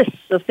are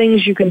lists of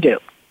things you can do.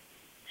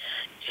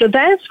 So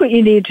that's what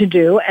you need to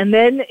do, and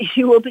then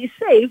you will be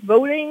safe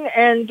voting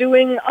and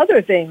doing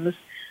other things,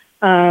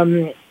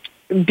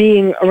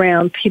 being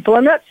around people.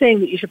 I'm not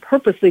saying that you should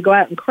purposely go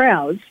out in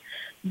crowds,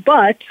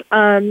 but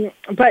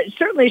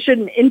certainly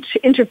shouldn't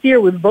interfere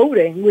with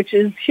voting, which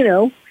is,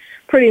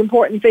 pretty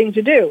important thing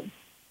to do.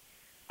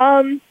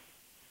 So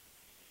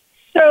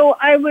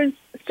I was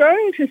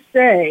starting to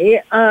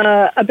say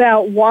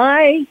about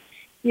why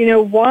this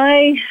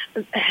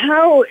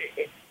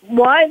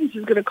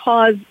is going to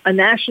cause a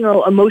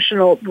national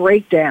emotional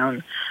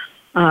breakdown,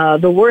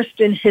 the worst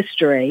in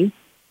history,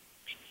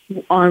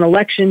 on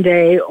election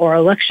day or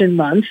election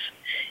month.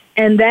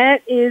 And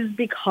that is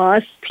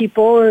because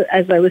people,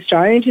 as I was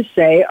starting to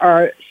say,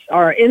 are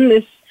in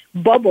this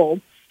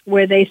bubble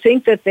where they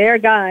think that their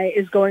guy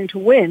is going to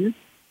win.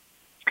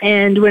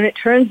 And when it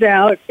turns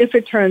out, if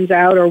it turns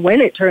out, or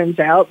when it turns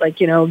out,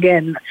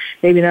 again,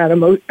 maybe not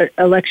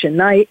election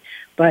night,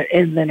 but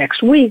in the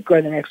next week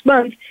or the next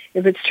month,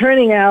 if it's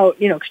turning out,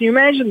 can you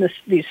imagine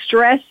the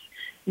stress,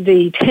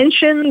 the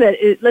tension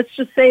let's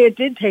just say it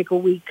did take a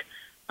week,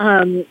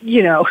 that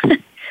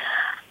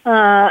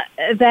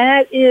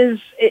is,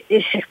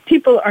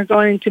 people are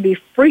going to be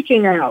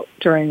freaking out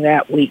during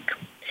that week.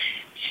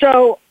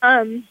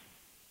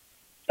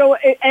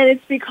 And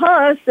it's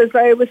because, as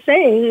I was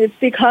saying, it's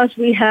because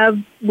we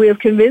have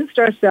convinced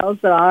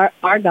ourselves that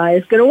our guy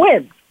is going to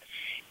win,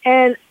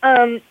 and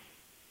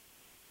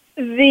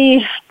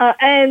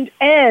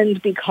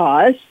and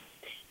because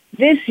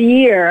this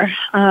year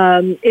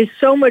is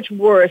so much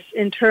worse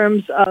in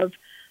terms of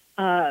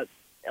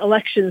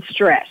election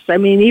stress. I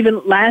mean, even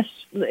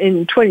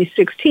in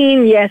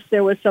 2016, yes,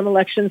 there was some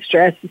election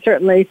stress. And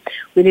certainly,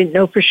 we didn't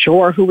know for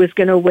sure who was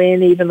going to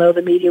win, even though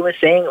the media was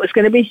saying it was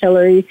going to be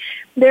Hillary.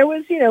 There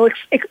was,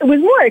 it was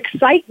more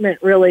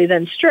excitement really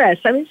than stress.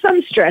 I mean,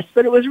 some stress,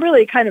 but it was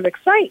really kind of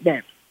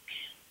excitement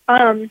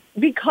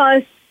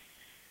because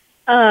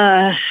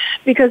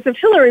if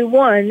Hillary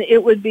won,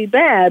 it would be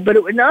bad, but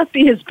it would not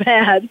be as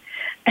bad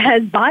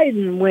as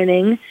Biden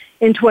winning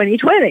in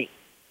 2020.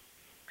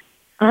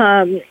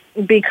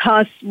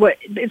 Because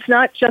it's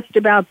not just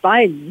about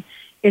Biden.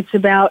 It's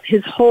about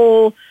it's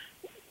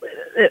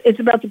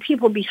about the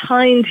people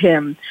behind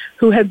him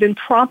who have been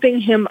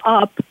propping him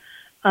up,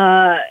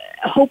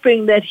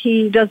 hoping that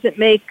he doesn't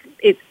make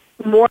it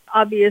more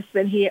obvious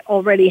than he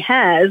already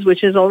has, which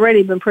has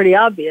already been pretty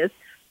obvious,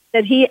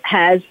 that he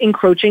has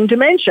encroaching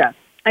dementia.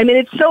 I mean,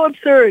 it's so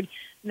absurd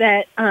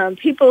that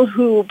people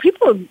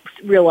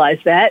realize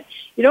that.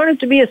 You don't have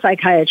to be a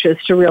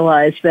psychiatrist to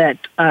realize that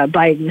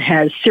Biden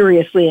has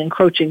seriously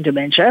encroaching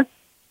dementia.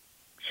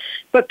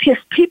 But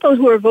people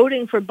who are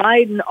voting for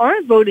Biden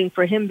aren't voting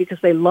for him because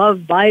they love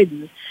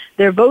Biden.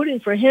 They're voting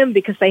for him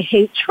because they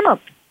hate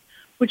Trump,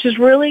 which is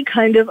really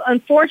kind of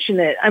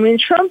unfortunate. I mean,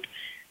 Trump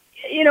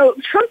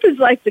is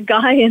like the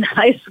guy in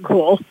high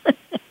school.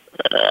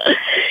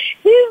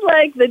 He's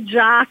like the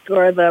jock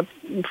or the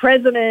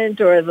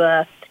president or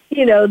the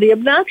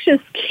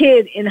obnoxious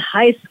kid in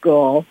high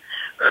school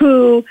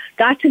who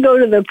got to go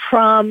to the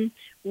prom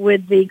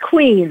with the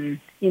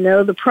queen,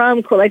 the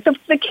prom queen, like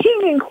the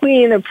king and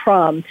queen of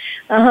prom.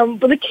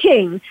 But the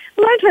king,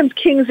 a lot of times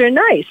kings are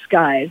nice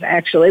guys,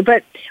 actually,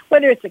 but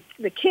whether it's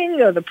the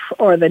king or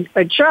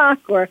a jock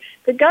or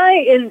the guy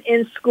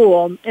in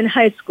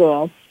high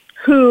school,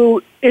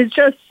 who is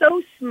just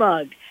so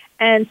smug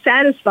and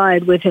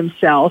satisfied with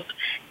himself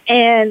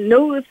and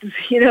knows,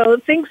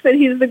 thinks that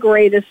he's the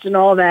greatest and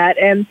all that.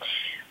 And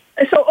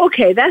so,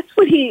 okay, that's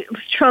what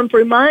Trump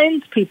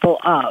reminds people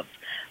of.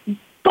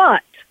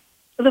 But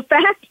the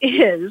fact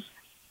is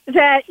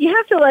that you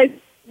have to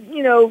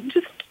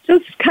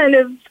just kind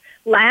of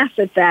laugh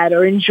at that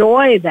or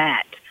enjoy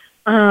that.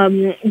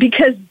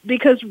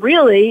 Because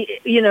really,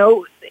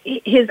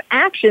 his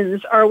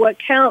actions are what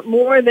count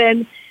more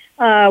than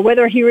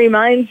whether he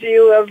reminds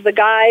you of the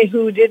guy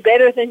who did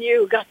better than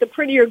you, got the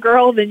prettier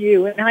girl than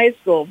you in high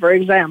school, for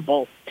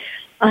example.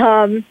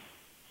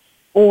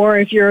 Or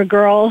if you're a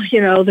girl,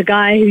 the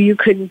guy who you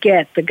couldn't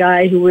get, the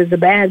guy who was the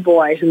bad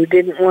boy who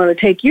didn't want to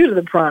take you to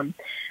the prom.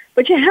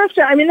 But you have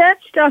to, that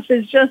stuff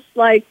is just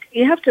like,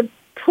 you have to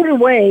put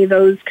away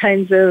those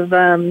kinds of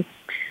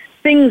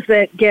things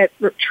that get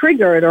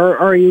triggered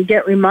or you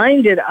get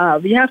reminded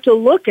of. You have to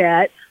look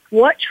at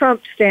what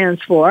Trump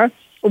stands for,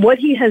 what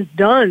he has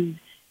done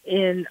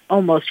in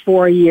almost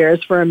 4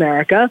 years for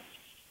America,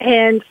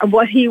 and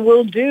what he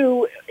will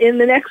do in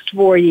the next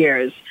 4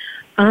 years.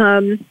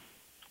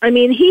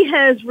 He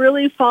has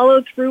really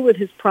followed through with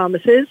his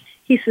promises.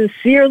 He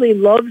sincerely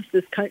loves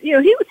this country. He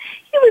was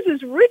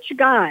this rich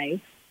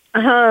guy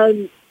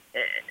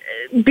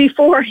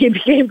before he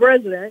became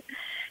president,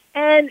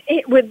 and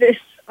with this,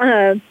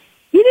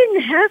 he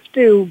didn't have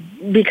to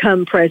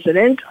become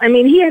president.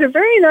 He had a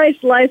very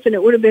nice life, and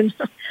it would have been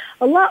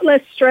a lot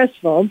less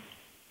stressful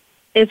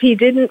if he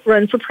didn't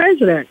run for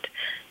president.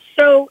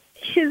 So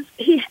his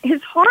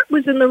heart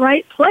was in the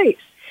right place,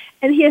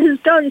 and he has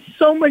done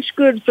so much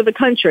good for the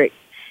country,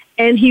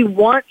 and he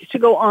wants to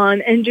go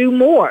on and do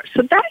more.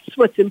 So that's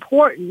what's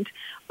important.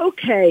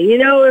 Okay,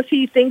 if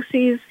he thinks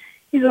he's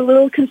a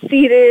little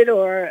conceited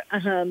or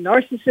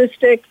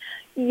narcissistic,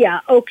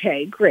 yeah,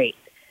 okay, great.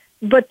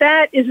 But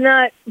but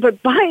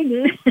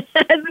Biden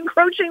has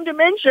encroaching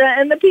dementia,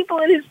 and the people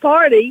in his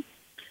party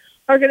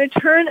are going to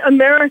turn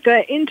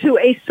America into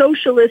a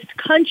socialist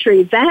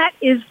country. That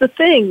is the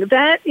thing.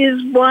 That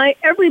is why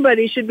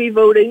everybody should be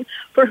voting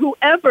for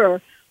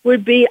whoever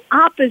would be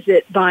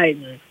opposite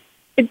Biden.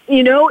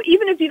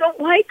 Even if you don't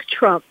like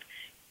Trump,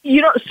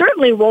 you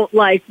certainly won't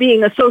like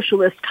being a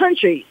socialist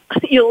country.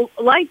 You'll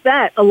like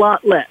that a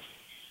lot less.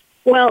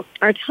 Well,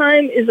 our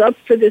time is up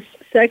for this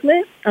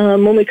segment.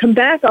 When we come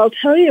back, I'll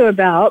tell you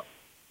about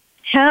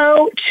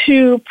how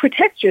to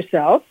protect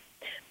yourself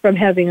from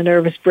having a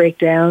nervous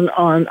breakdown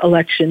on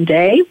Election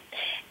Day,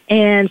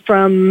 and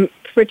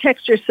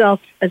protect yourself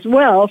as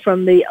well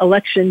from the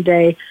Election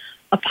Day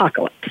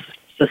apocalypse.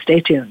 So stay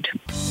tuned.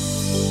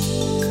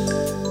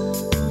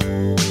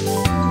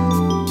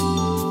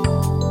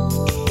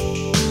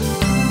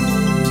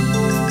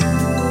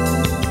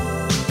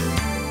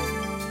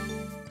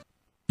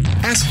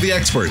 Ask the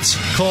experts.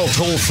 Call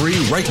toll-free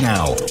right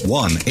now,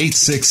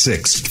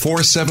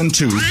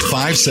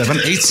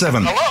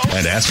 1-866-472-5787.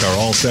 And ask our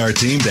All-Star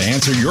team to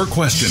answer your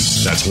question.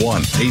 That's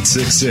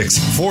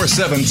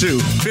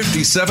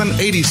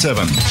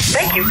 1-866-472-5787.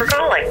 Thank you for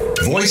calling.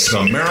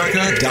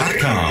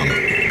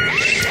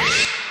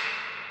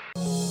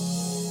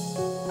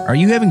 VoiceAmerica.com. Are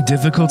you having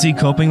difficulty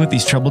coping with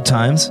these troubled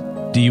times?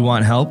 Do you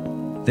want help?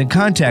 Then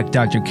contact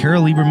Dr.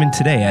 Carole Lieberman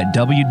today at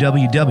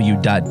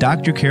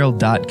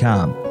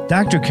www.drcarole.com.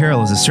 Dr.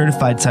 Carole is a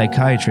certified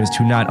psychiatrist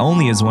who not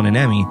only has won an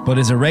Emmy, but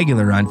is a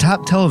regular on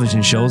top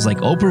television shows like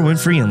Oprah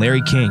Winfrey and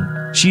Larry King.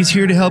 She's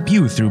here to help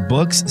you through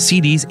books,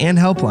 CDs, and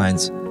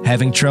helplines.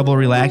 Having trouble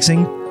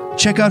relaxing?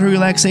 Check out her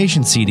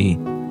relaxation CD.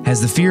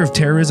 Has the fear of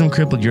terrorism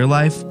crippled your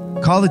life?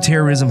 Call the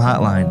Terrorism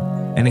Hotline.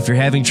 And if you're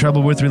having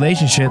trouble with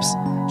relationships,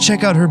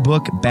 check out her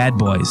book, Bad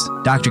Boys.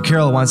 Dr.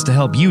 Carole wants to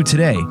help you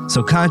today,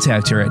 so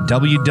contact her at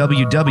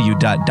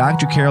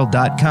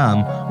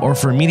www.drcarole.com or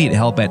for immediate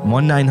help at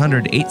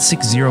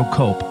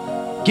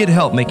 1-900-860-COPE. Get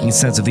help making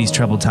sense of these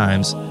troubled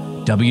times.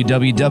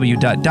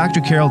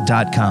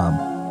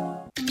 www.drcarole.com.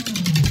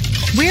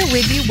 We're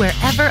with you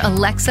wherever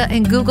Alexa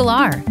and Google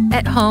are.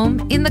 At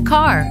home, in the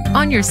car,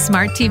 on your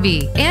smart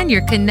TV, and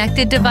your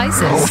connected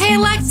devices. Hey,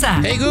 Alexa.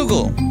 Hey,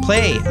 Google.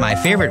 Play my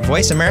favorite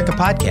Voice America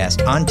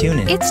podcast on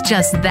TuneIn. It's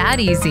just that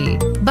easy.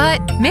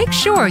 But make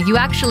sure you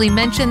actually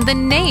mention the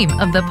name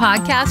of the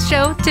podcast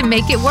show to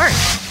make it work.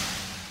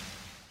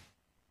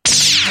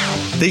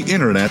 The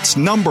Internet's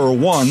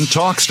 #1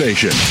 talk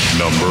station.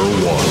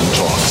 #1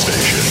 talk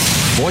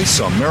station.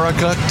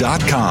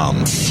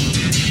 VoiceAmerica.com.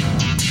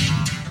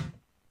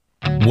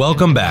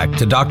 Welcome back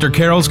to Dr.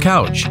 Carole's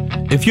Couch.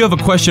 If you have a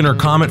question or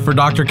comment for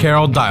Dr.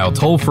 Carole, dial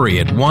toll-free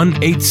at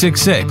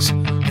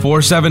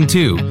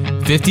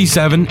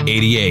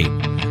 1-866-472-5788.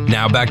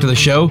 Now back to the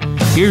show.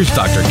 Here's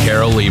Dr.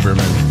 Carole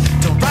Lieberman.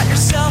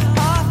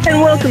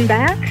 And welcome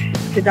back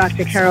to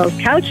Dr. Carole's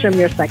Couch. I'm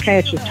your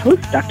psychiatrist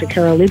host, Dr.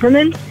 Carole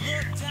Lieberman,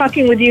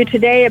 talking with you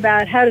today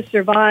about how to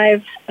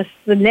survive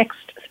the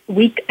next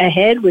week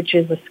ahead, which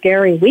is a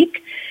scary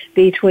week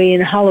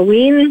between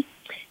Halloween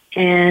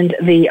and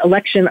the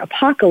election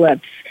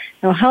apocalypse.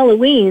 Now,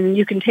 Halloween,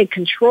 you can take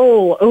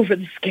control over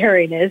the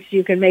scariness.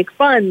 You can make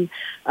fun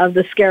of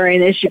the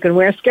scariness. You can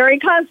wear scary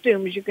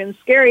costumes. You can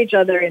scare each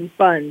other in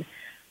fun.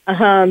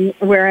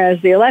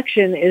 Whereas the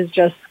election is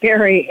just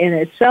scary in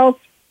itself.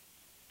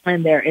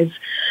 And there is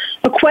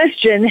a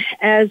question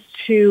as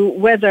to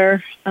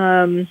whether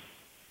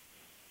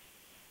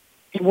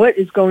what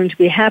is going to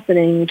be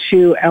happening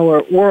to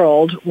our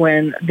world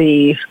when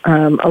the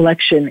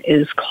election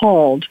is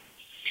called.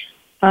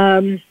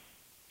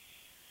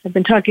 I've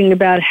been talking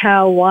about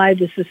why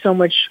this is so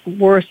much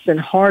worse and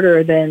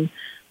harder than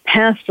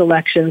past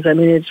elections. I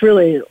mean, it's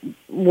really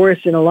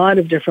worse in a lot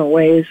of different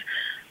ways,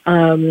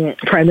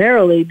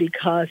 primarily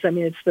because, I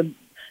mean,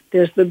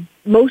 there's the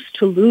most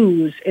to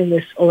lose in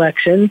this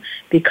election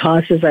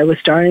because, as I was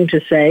starting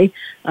to say,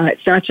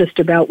 it's not just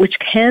about which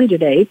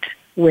candidate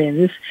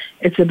wins,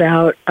 it's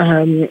about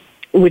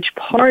which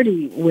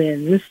party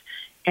wins.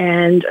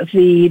 And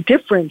the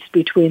difference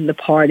between the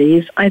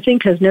parties, I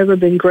think, has never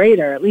been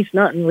greater, at least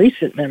not in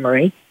recent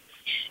memory,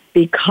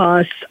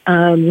 because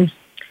it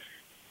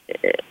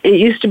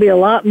used to be a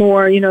lot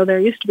more, there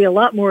used to be a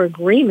lot more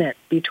agreement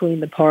between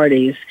the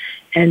parties,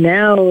 and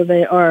now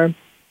there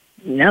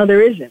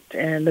isn't.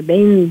 And the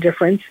main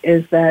difference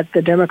is that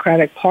the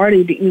Democratic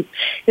Party,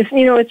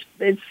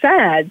 it's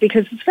sad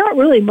because it's not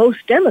really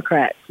most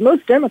Democrats.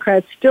 Most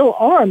Democrats still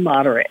are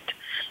moderate,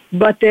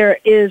 but there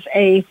is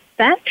a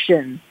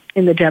faction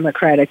in the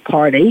Democratic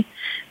Party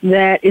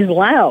that is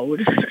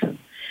loud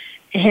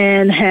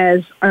and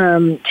has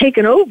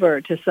taken over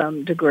to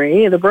some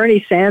degree. The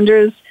Bernie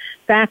Sanders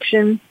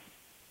faction,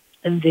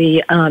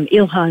 the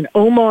Ilhan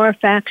Omar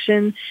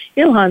faction.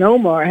 Ilhan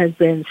Omar has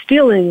been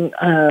stealing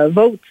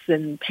votes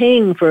and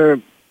paying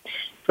for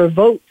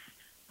votes,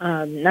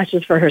 not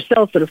just for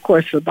herself, but of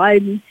course for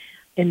Biden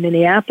in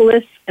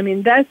Minneapolis. I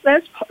mean, that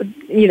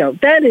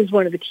is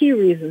one of the key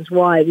reasons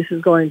why this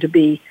is going to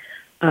be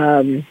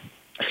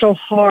so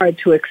hard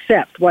to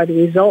accept, why the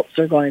results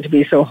are going to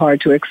be so hard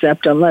to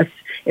accept unless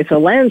it's a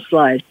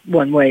landslide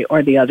one way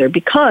or the other,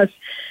 because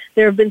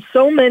there have been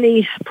so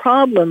many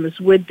problems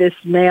with this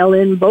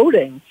mail-in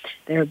voting.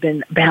 There have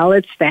been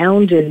ballots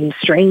found in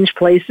strange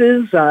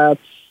places,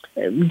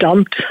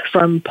 dumped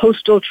from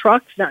postal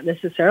trucks, not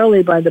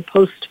necessarily by the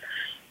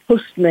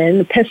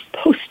postmen,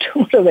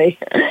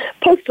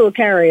 postal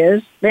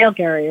carriers, mail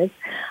carriers,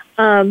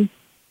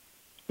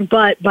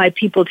 but by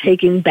people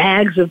taking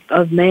bags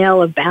of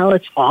mail, of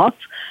ballots off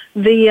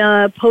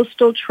the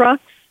postal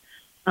trucks.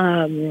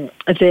 There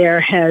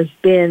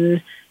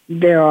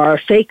are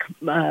fake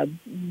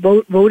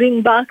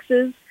voting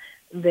boxes.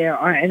 There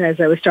are, and as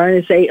I was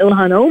starting to say,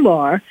 Ilhan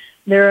Omar,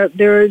 there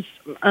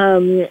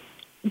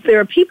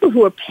are people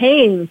who are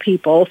paying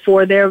people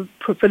for their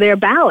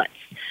ballots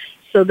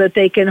so that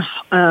they can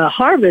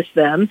harvest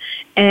them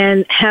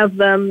and have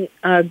them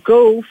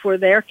go for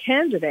their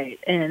candidate.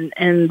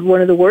 And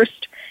one of the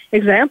worst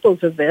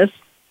examples of this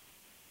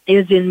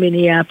is in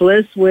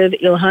Minneapolis with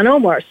Ilhan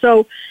Omar.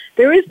 So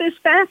there is this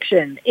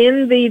faction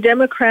in the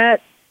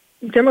Democratic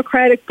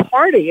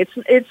Party.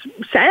 It's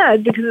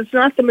sad because it's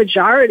not the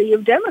majority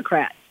of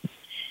Democrats,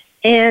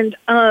 and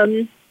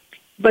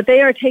but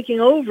they are taking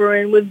over.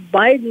 And with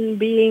Biden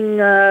being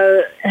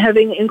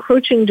having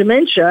encroaching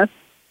dementia,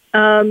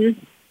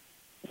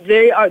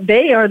 they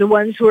are the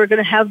ones who are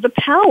going to have the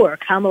power.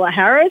 Kamala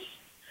Harris,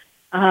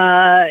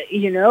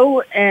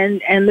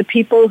 and the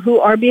people who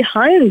are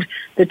behind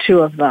the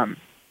two of them.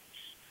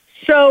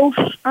 So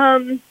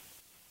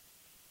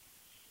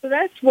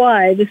that's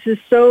why this is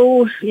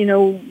so,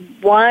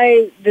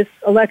 why this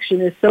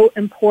election is so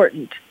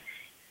important.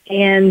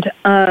 And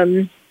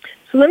so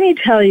let me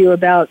tell you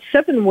about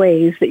 7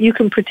 ways that you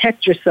can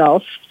protect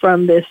yourself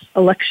from this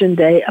election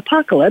day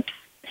apocalypse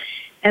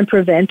and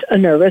prevent a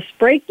nervous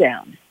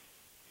breakdown.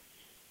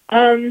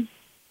 First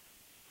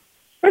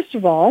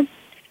of all,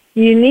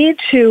 you need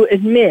to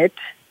admit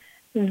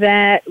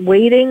that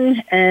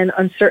waiting and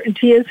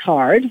uncertainty is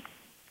hard.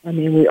 I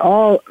mean, we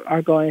all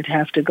are going to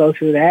have to go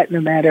through that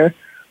no matter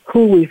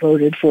who we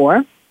voted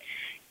for.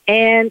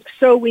 And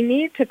so we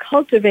need to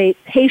cultivate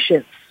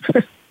patience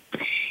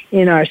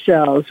in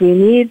ourselves. We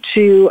need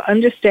to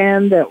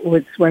understand that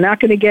we're not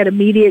going to get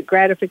immediate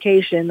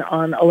gratification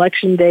on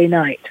Election Day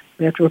night.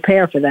 We have to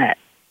prepare for that.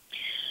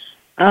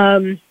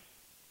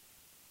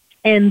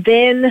 And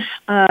then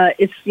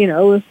it's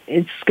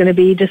going to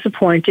be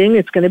disappointing.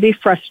 It's going to be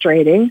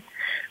frustrating.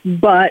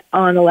 But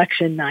on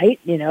election night,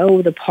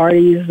 the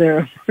parties,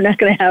 we're not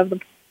going to have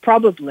the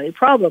probably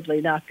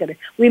not going to.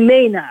 We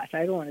may not.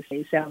 I don't want to say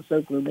it sounds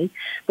so gloomy,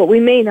 but we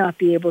may not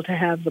be able to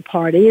have the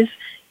parties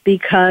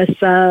because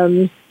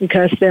there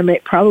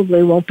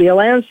probably won't be a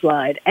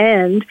landslide,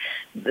 and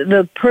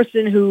the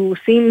person who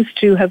seems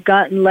to have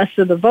gotten less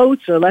of the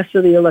votes or less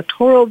of the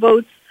electoral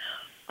votes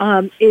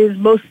is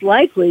most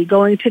likely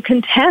going to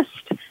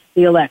contest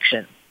the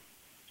election.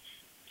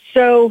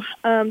 So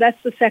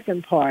that's the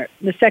second part.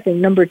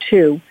 Number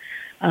 2,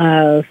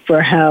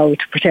 for how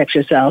to protect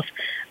yourself.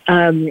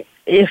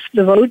 If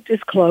the vote is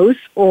close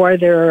or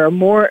there are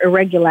more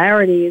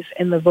irregularities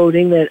in the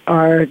voting that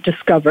are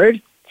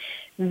discovered,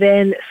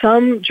 then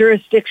some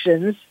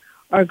jurisdictions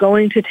are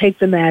going to take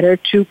the matter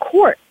to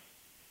court.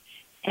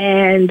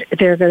 And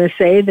they're going to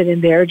say that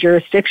in their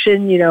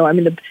jurisdiction,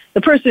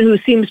 the person who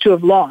seems to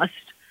have lost,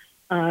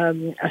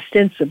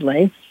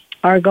 ostensibly,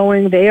 they are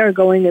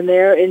going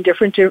in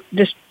different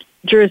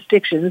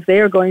jurisdictions.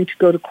 They are going to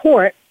go to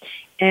court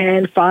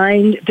and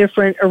find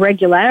different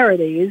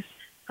irregularities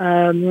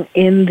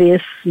in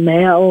this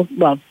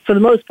for the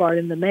most part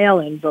in the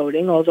mail-in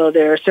voting, although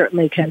there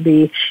certainly can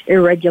be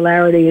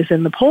irregularities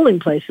in the polling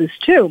places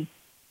too.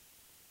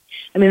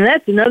 I mean,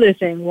 that's another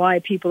thing why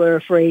people are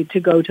afraid to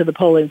go to the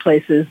polling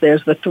places.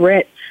 There's the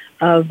threat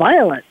of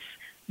violence,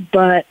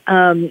 but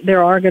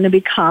there are going to be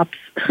cops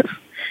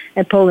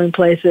at polling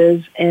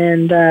places,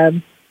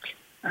 and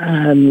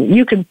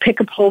you can pick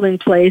a polling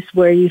place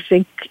where you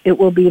think it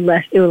will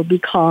be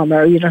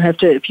calmer. You don't have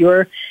to, if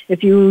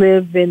you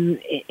live in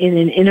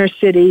an inner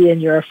city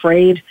and you're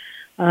afraid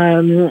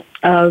of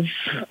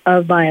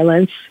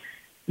violence,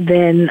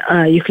 then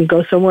you can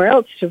go somewhere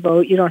else to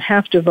vote. You don't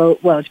have to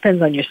vote. Well, it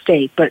depends on your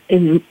state, but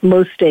in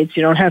most states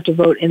you don't have to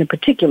vote in a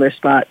particular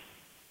spot.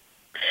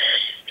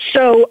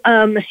 So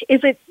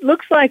if it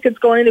looks like it's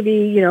going to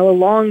be, a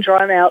long,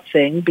 drawn-out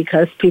thing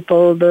because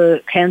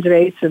the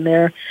candidates and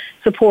their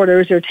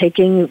supporters are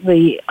taking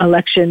the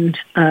election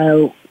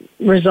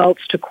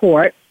results to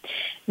court,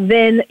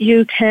 then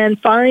you can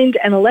find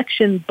an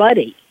election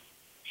buddy,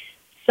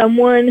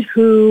 someone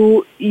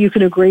who you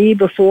can agree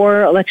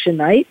before election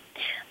night.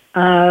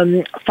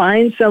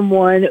 Find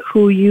someone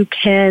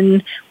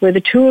where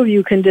the two of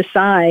you can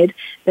decide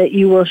that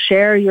you will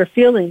share your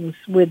feelings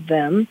with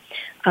them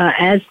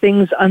as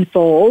things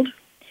unfold.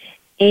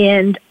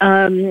 And,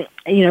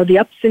 the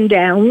ups and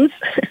downs,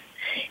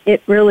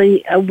 it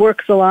really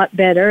works a lot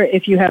better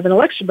if you have an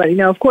election buddy.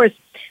 Now, of course,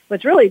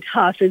 what's really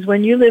tough is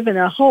when you live in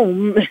a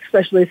home,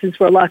 especially since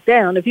we're locked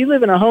down, if you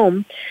live in a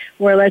home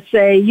where, let's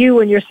say,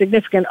 you and your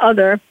significant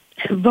other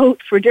vote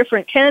for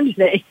different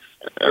candidates,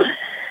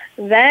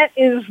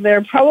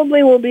 there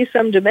probably will be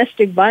some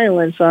domestic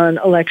violence on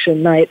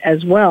election night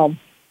as well.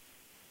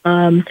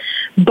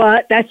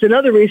 But that's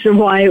another reason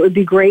why it would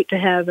be great to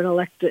have an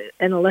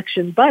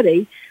election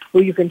buddy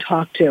who you can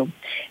talk to.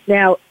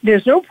 Now,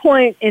 there's no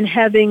point in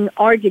having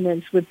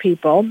arguments with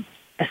people,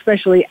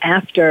 especially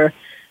after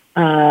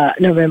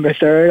November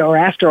 3rd or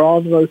after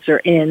all the votes are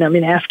in. I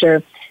mean,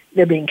 after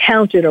they're being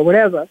counted or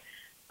whatever.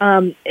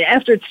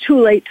 After it's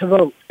too late to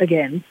vote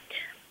again.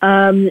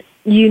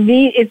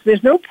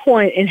 There's no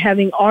point in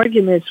having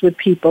arguments with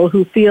people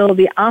who feel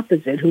the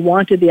opposite, who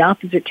wanted the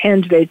opposite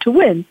candidate to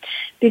win,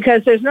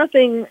 because there's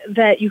nothing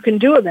that you can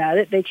do about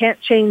it. They can't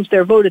change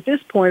their vote at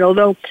this point,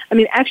 although,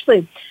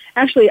 actually,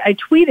 I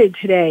tweeted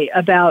today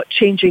about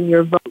changing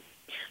your vote,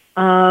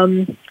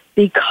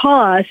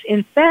 because,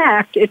 in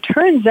fact, it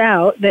turns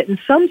out that in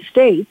some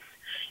states,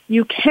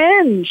 you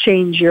can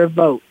change your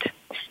vote.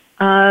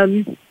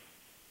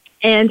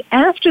 And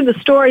after the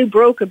story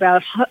broke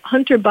about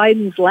Hunter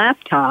Biden's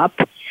laptop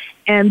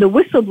and the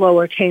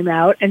whistleblower came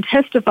out and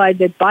testified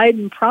that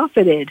Biden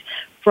profited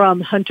from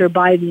Hunter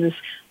Biden's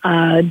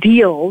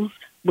deals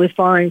with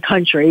foreign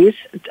countries,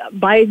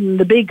 Biden,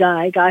 the big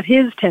guy, got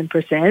his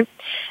 10%.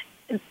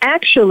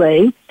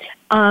 Actually,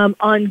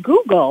 on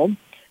Google,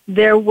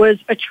 there was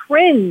a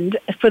trend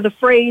for the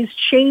phrase,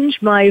 change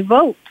my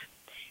vote.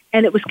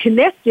 And it was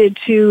connected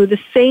to the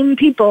same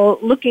people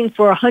looking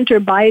for Hunter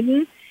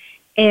Biden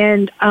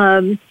and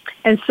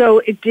And so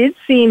it did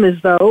seem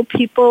as though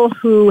people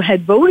who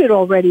had voted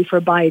already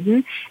for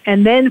Biden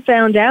and then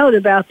found out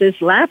about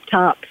this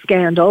laptop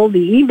scandal,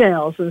 the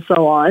emails and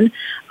so on,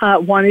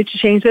 wanted to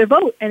change their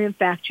vote. And in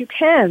fact, you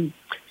can.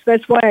 So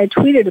that's why I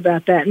tweeted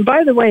about that. And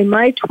by the way,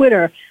 my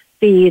Twitter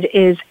feed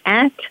is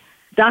at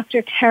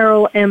Dr.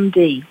 Carole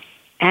MD,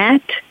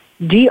 at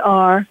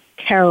Dr.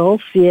 Carole,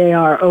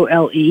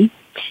 Carole,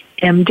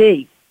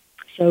 MD.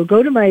 So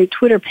go to my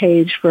Twitter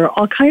page for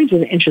all kinds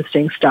of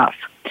interesting stuff.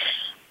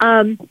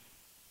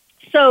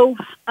 So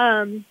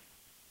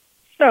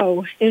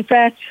in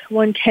fact,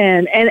 one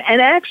can.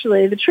 And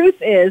actually, the truth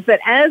is that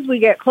as we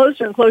get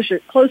closer and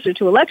closer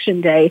to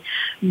Election Day,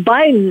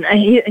 Biden,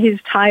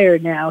 he's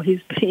tired now. He's,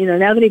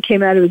 now that he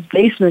came out of his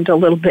basement a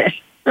little bit,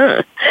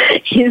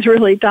 he's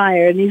really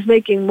tired, and he's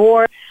making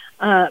more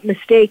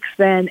mistakes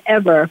than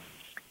ever.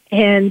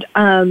 And,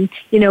 at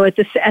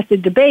the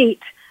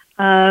debate,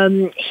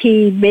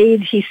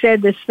 he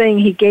said this thing.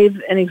 He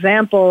gave an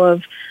example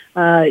of,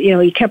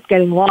 he kept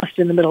getting lost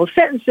in the middle of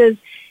sentences,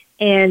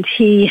 and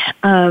he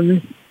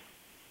at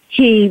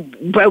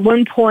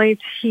one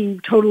point he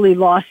totally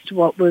lost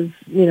what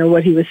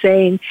he was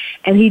saying,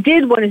 and he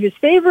did one of his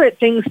favorite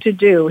things to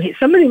do.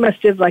 Somebody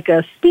must have, like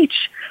a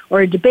speech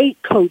or a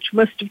debate coach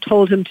must have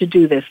told him to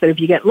do this, that if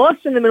you get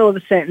lost in the middle of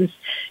a sentence,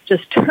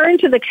 just turn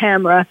to the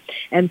camera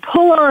and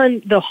pull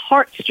on the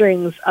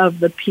heartstrings of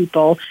the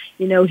people.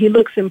 He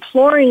looks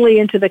imploringly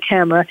into the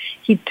camera,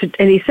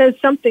 and he says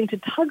something to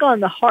tug on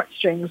the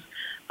heartstrings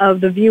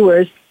of the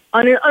viewers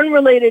on an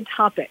unrelated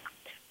topic.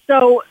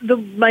 So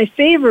my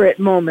favorite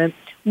moment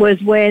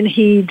was when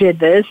he did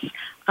this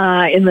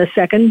in the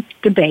second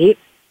debate,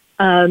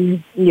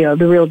 the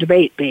real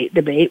debate.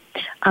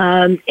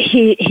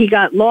 He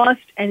got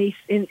lost, and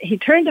he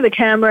turned to the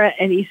camera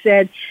and he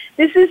said,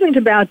 "This isn't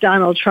about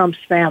Donald Trump's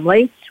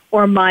family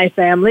or my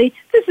family.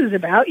 This is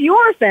about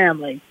your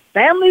family.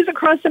 Families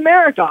across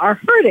America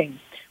are hurting."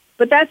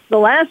 But that's the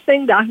last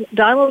thing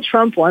Donald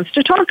Trump wants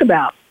to talk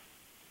about.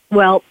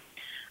 Well,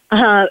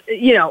 that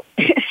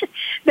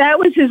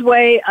was his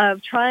way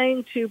of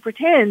trying to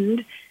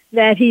pretend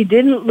that he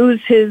didn't lose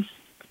his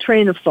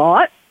train of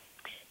thought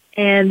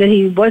and that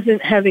he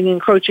wasn't having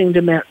encroaching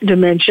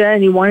dementia,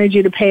 and he wanted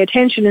you to pay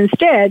attention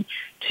instead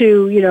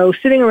to,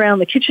 sitting around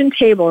the kitchen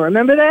table.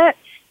 Remember that?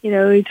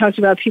 He talked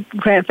about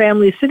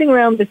families sitting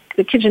around the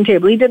kitchen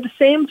table. He did the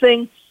same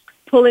thing,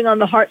 pulling on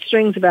the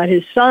heartstrings about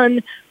his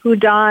son who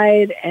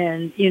died,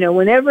 and,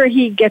 whenever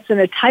he gets in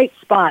a tight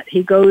spot,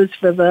 he goes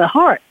for the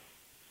heart.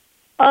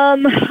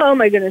 Oh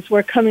my goodness,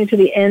 we're coming to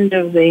the end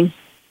of the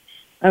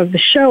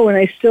show, and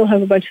I still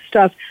have a bunch of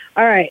stuff.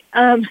 All right.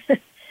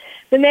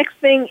 The next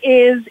thing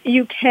is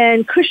you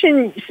can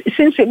cushion,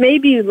 since it may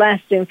be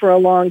lasting for a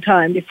long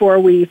time before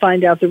we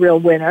find out the real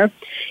winner,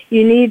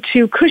 you need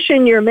to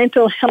cushion your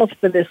mental health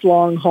for this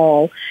long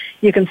haul.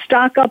 You can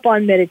stock up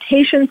on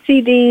meditation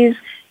CDs,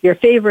 your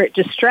favorite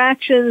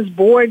distractions,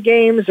 board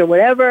games, or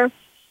whatever.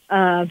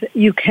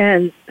 You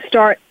can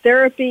start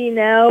therapy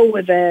now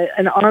with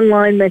an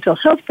online mental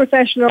health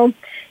professional.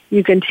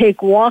 You can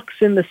take walks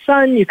in the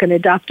sun. You can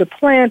adopt a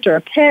plant or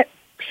a pet.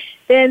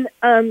 Then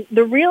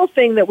the real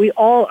thing that we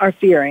all are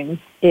fearing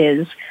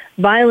is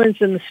violence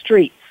in the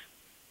streets.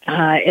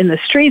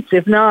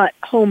 If not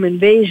home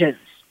invasions.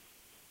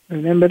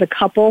 Remember the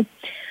couple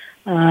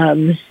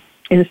who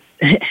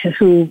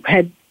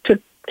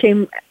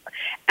came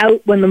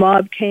out when the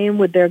mob came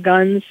with their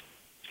guns?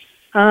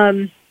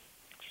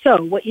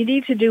 So what you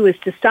need to do is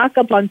to stock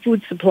up on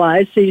food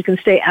supplies so you can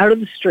stay out of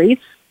the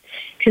streets.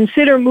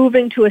 Consider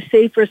moving to a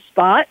safer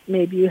spot.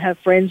 Maybe you have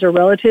friends or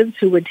relatives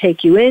who would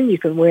take you in. You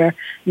can wear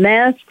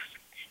masks.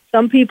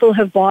 Some people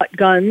have bought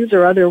guns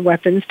or other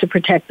weapons to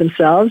protect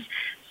themselves.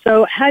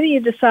 So how do you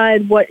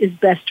decide what is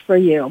best for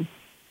you?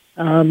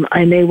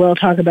 I may well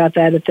talk about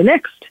that on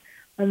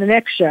the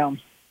next show.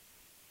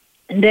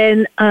 And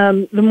then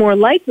the more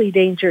likely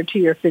danger to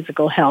your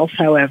physical health,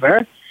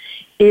 however,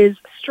 is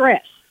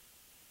stress,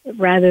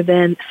 rather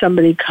than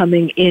somebody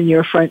coming in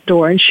your front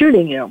door and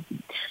shooting you.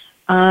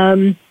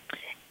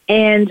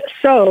 And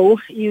so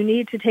you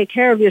need to take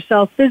care of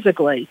yourself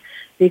physically,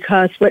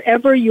 because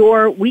whatever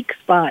your weak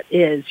spot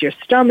is, your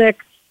stomach,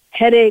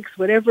 headaches,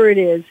 whatever it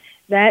is,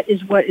 that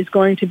is what is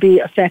going to be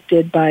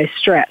affected by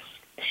stress.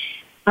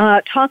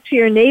 Talk to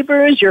your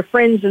neighbors, your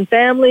friends and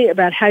family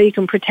about how you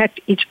can protect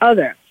each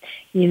other.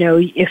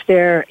 If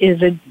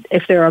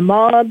there are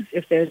mobs,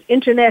 if there's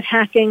internet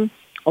hacking,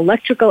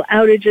 electrical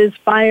outages,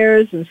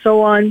 fires, and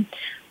so on,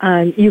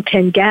 you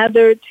can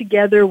gather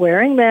together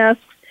wearing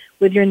masks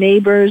with your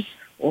neighbors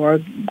or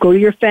go to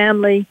your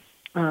family,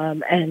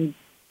 and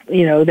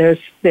there's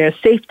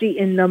safety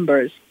in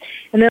numbers.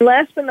 And then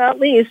last but not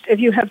least, if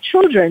you have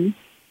children,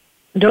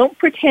 don't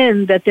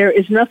pretend that there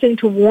is nothing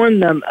to warn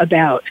them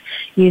about.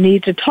 You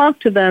need to talk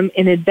to them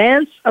in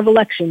advance of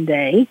Election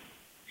Day.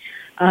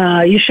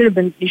 You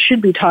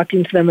should be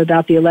talking to them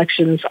about the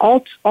elections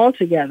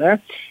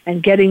altogether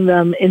and getting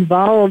them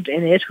involved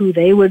in it, who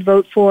they would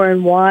vote for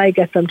and why,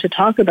 get them to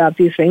talk about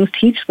these things,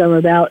 teach them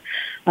about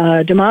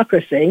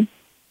democracy.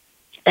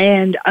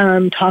 and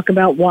talk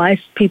about why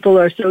people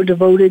are so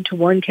devoted to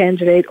one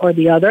candidate or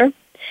the other,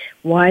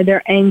 why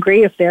they're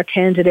angry if their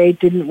candidate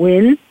didn't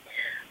win,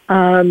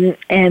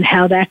 and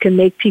how that can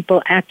make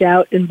people act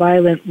out in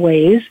violent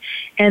ways,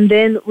 and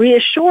then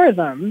reassure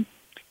them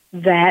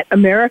that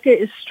America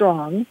is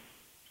strong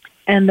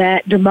and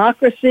that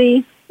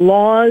democracy,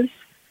 laws,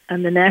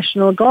 and the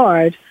National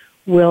Guard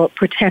will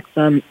protect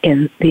them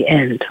in the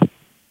end.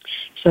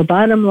 So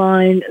bottom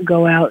line,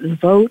 go out and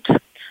vote.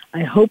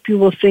 I hope you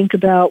will think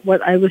about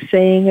what I was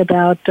saying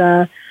about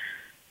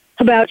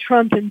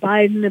Trump and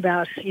Biden,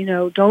 about,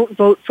 don't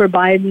vote for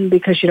Biden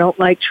because you don't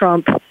like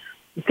Trump.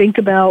 Think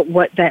about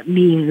what that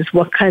means,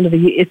 what kind of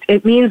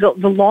it means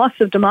the loss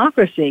of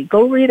democracy.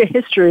 Go read a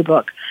history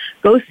book.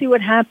 Go see what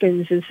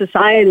happens in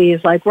societies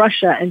like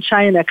Russia and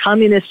China,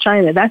 communist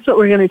China. That's what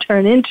we're going to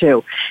turn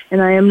into.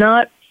 And I am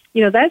not,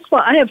 that's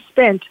why I have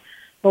spent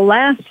the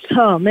last,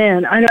 I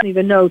don't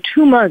even know,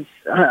 2 months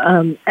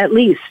at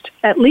least,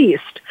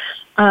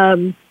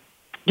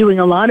 doing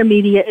a lot of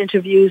media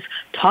interviews,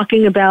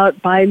 talking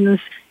about Biden's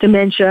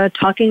dementia,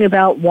 talking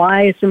about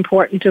why it's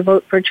important to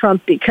vote for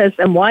Trump,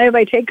 and why have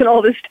I taken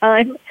all this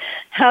time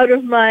out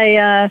of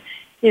my,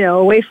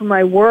 away from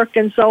my work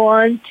and so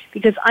on,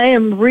 because I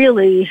am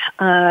really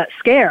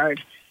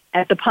scared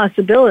at the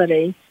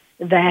possibility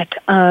that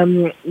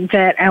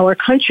that our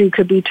country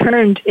could be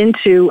turned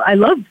into, I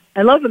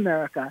love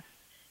America,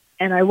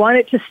 and I want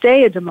it to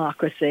stay a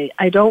democracy.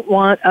 I don't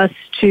want us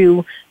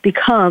to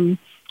become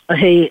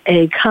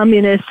a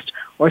communist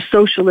or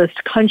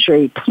socialist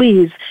country.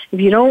 Please, if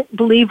you don't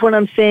believe what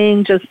I'm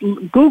saying, just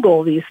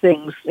Google these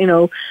things,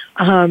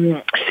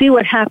 see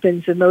what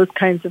happens in those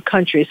kinds of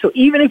countries. So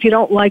even if you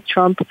don't like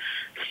Trump,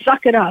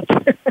 suck it up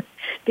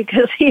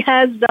because he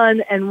has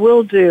done and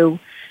will do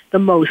the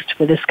most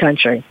for this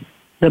country,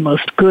 the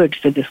most good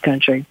for this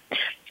country.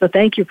 So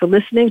thank you for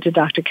listening to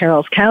Dr.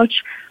 Carole's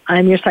Couch.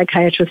 I'm your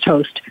psychiatrist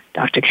host,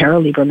 Dr.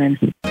 Carole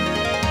Lieberman.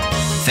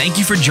 Thank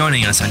you for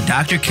joining us on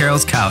Dr.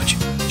 Carole's Couch.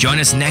 Join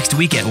us next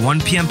week at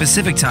 1 p.m.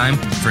 Pacific Time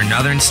for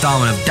another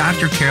installment of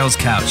Dr. Carole's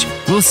Couch.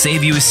 We'll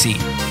save you a seat.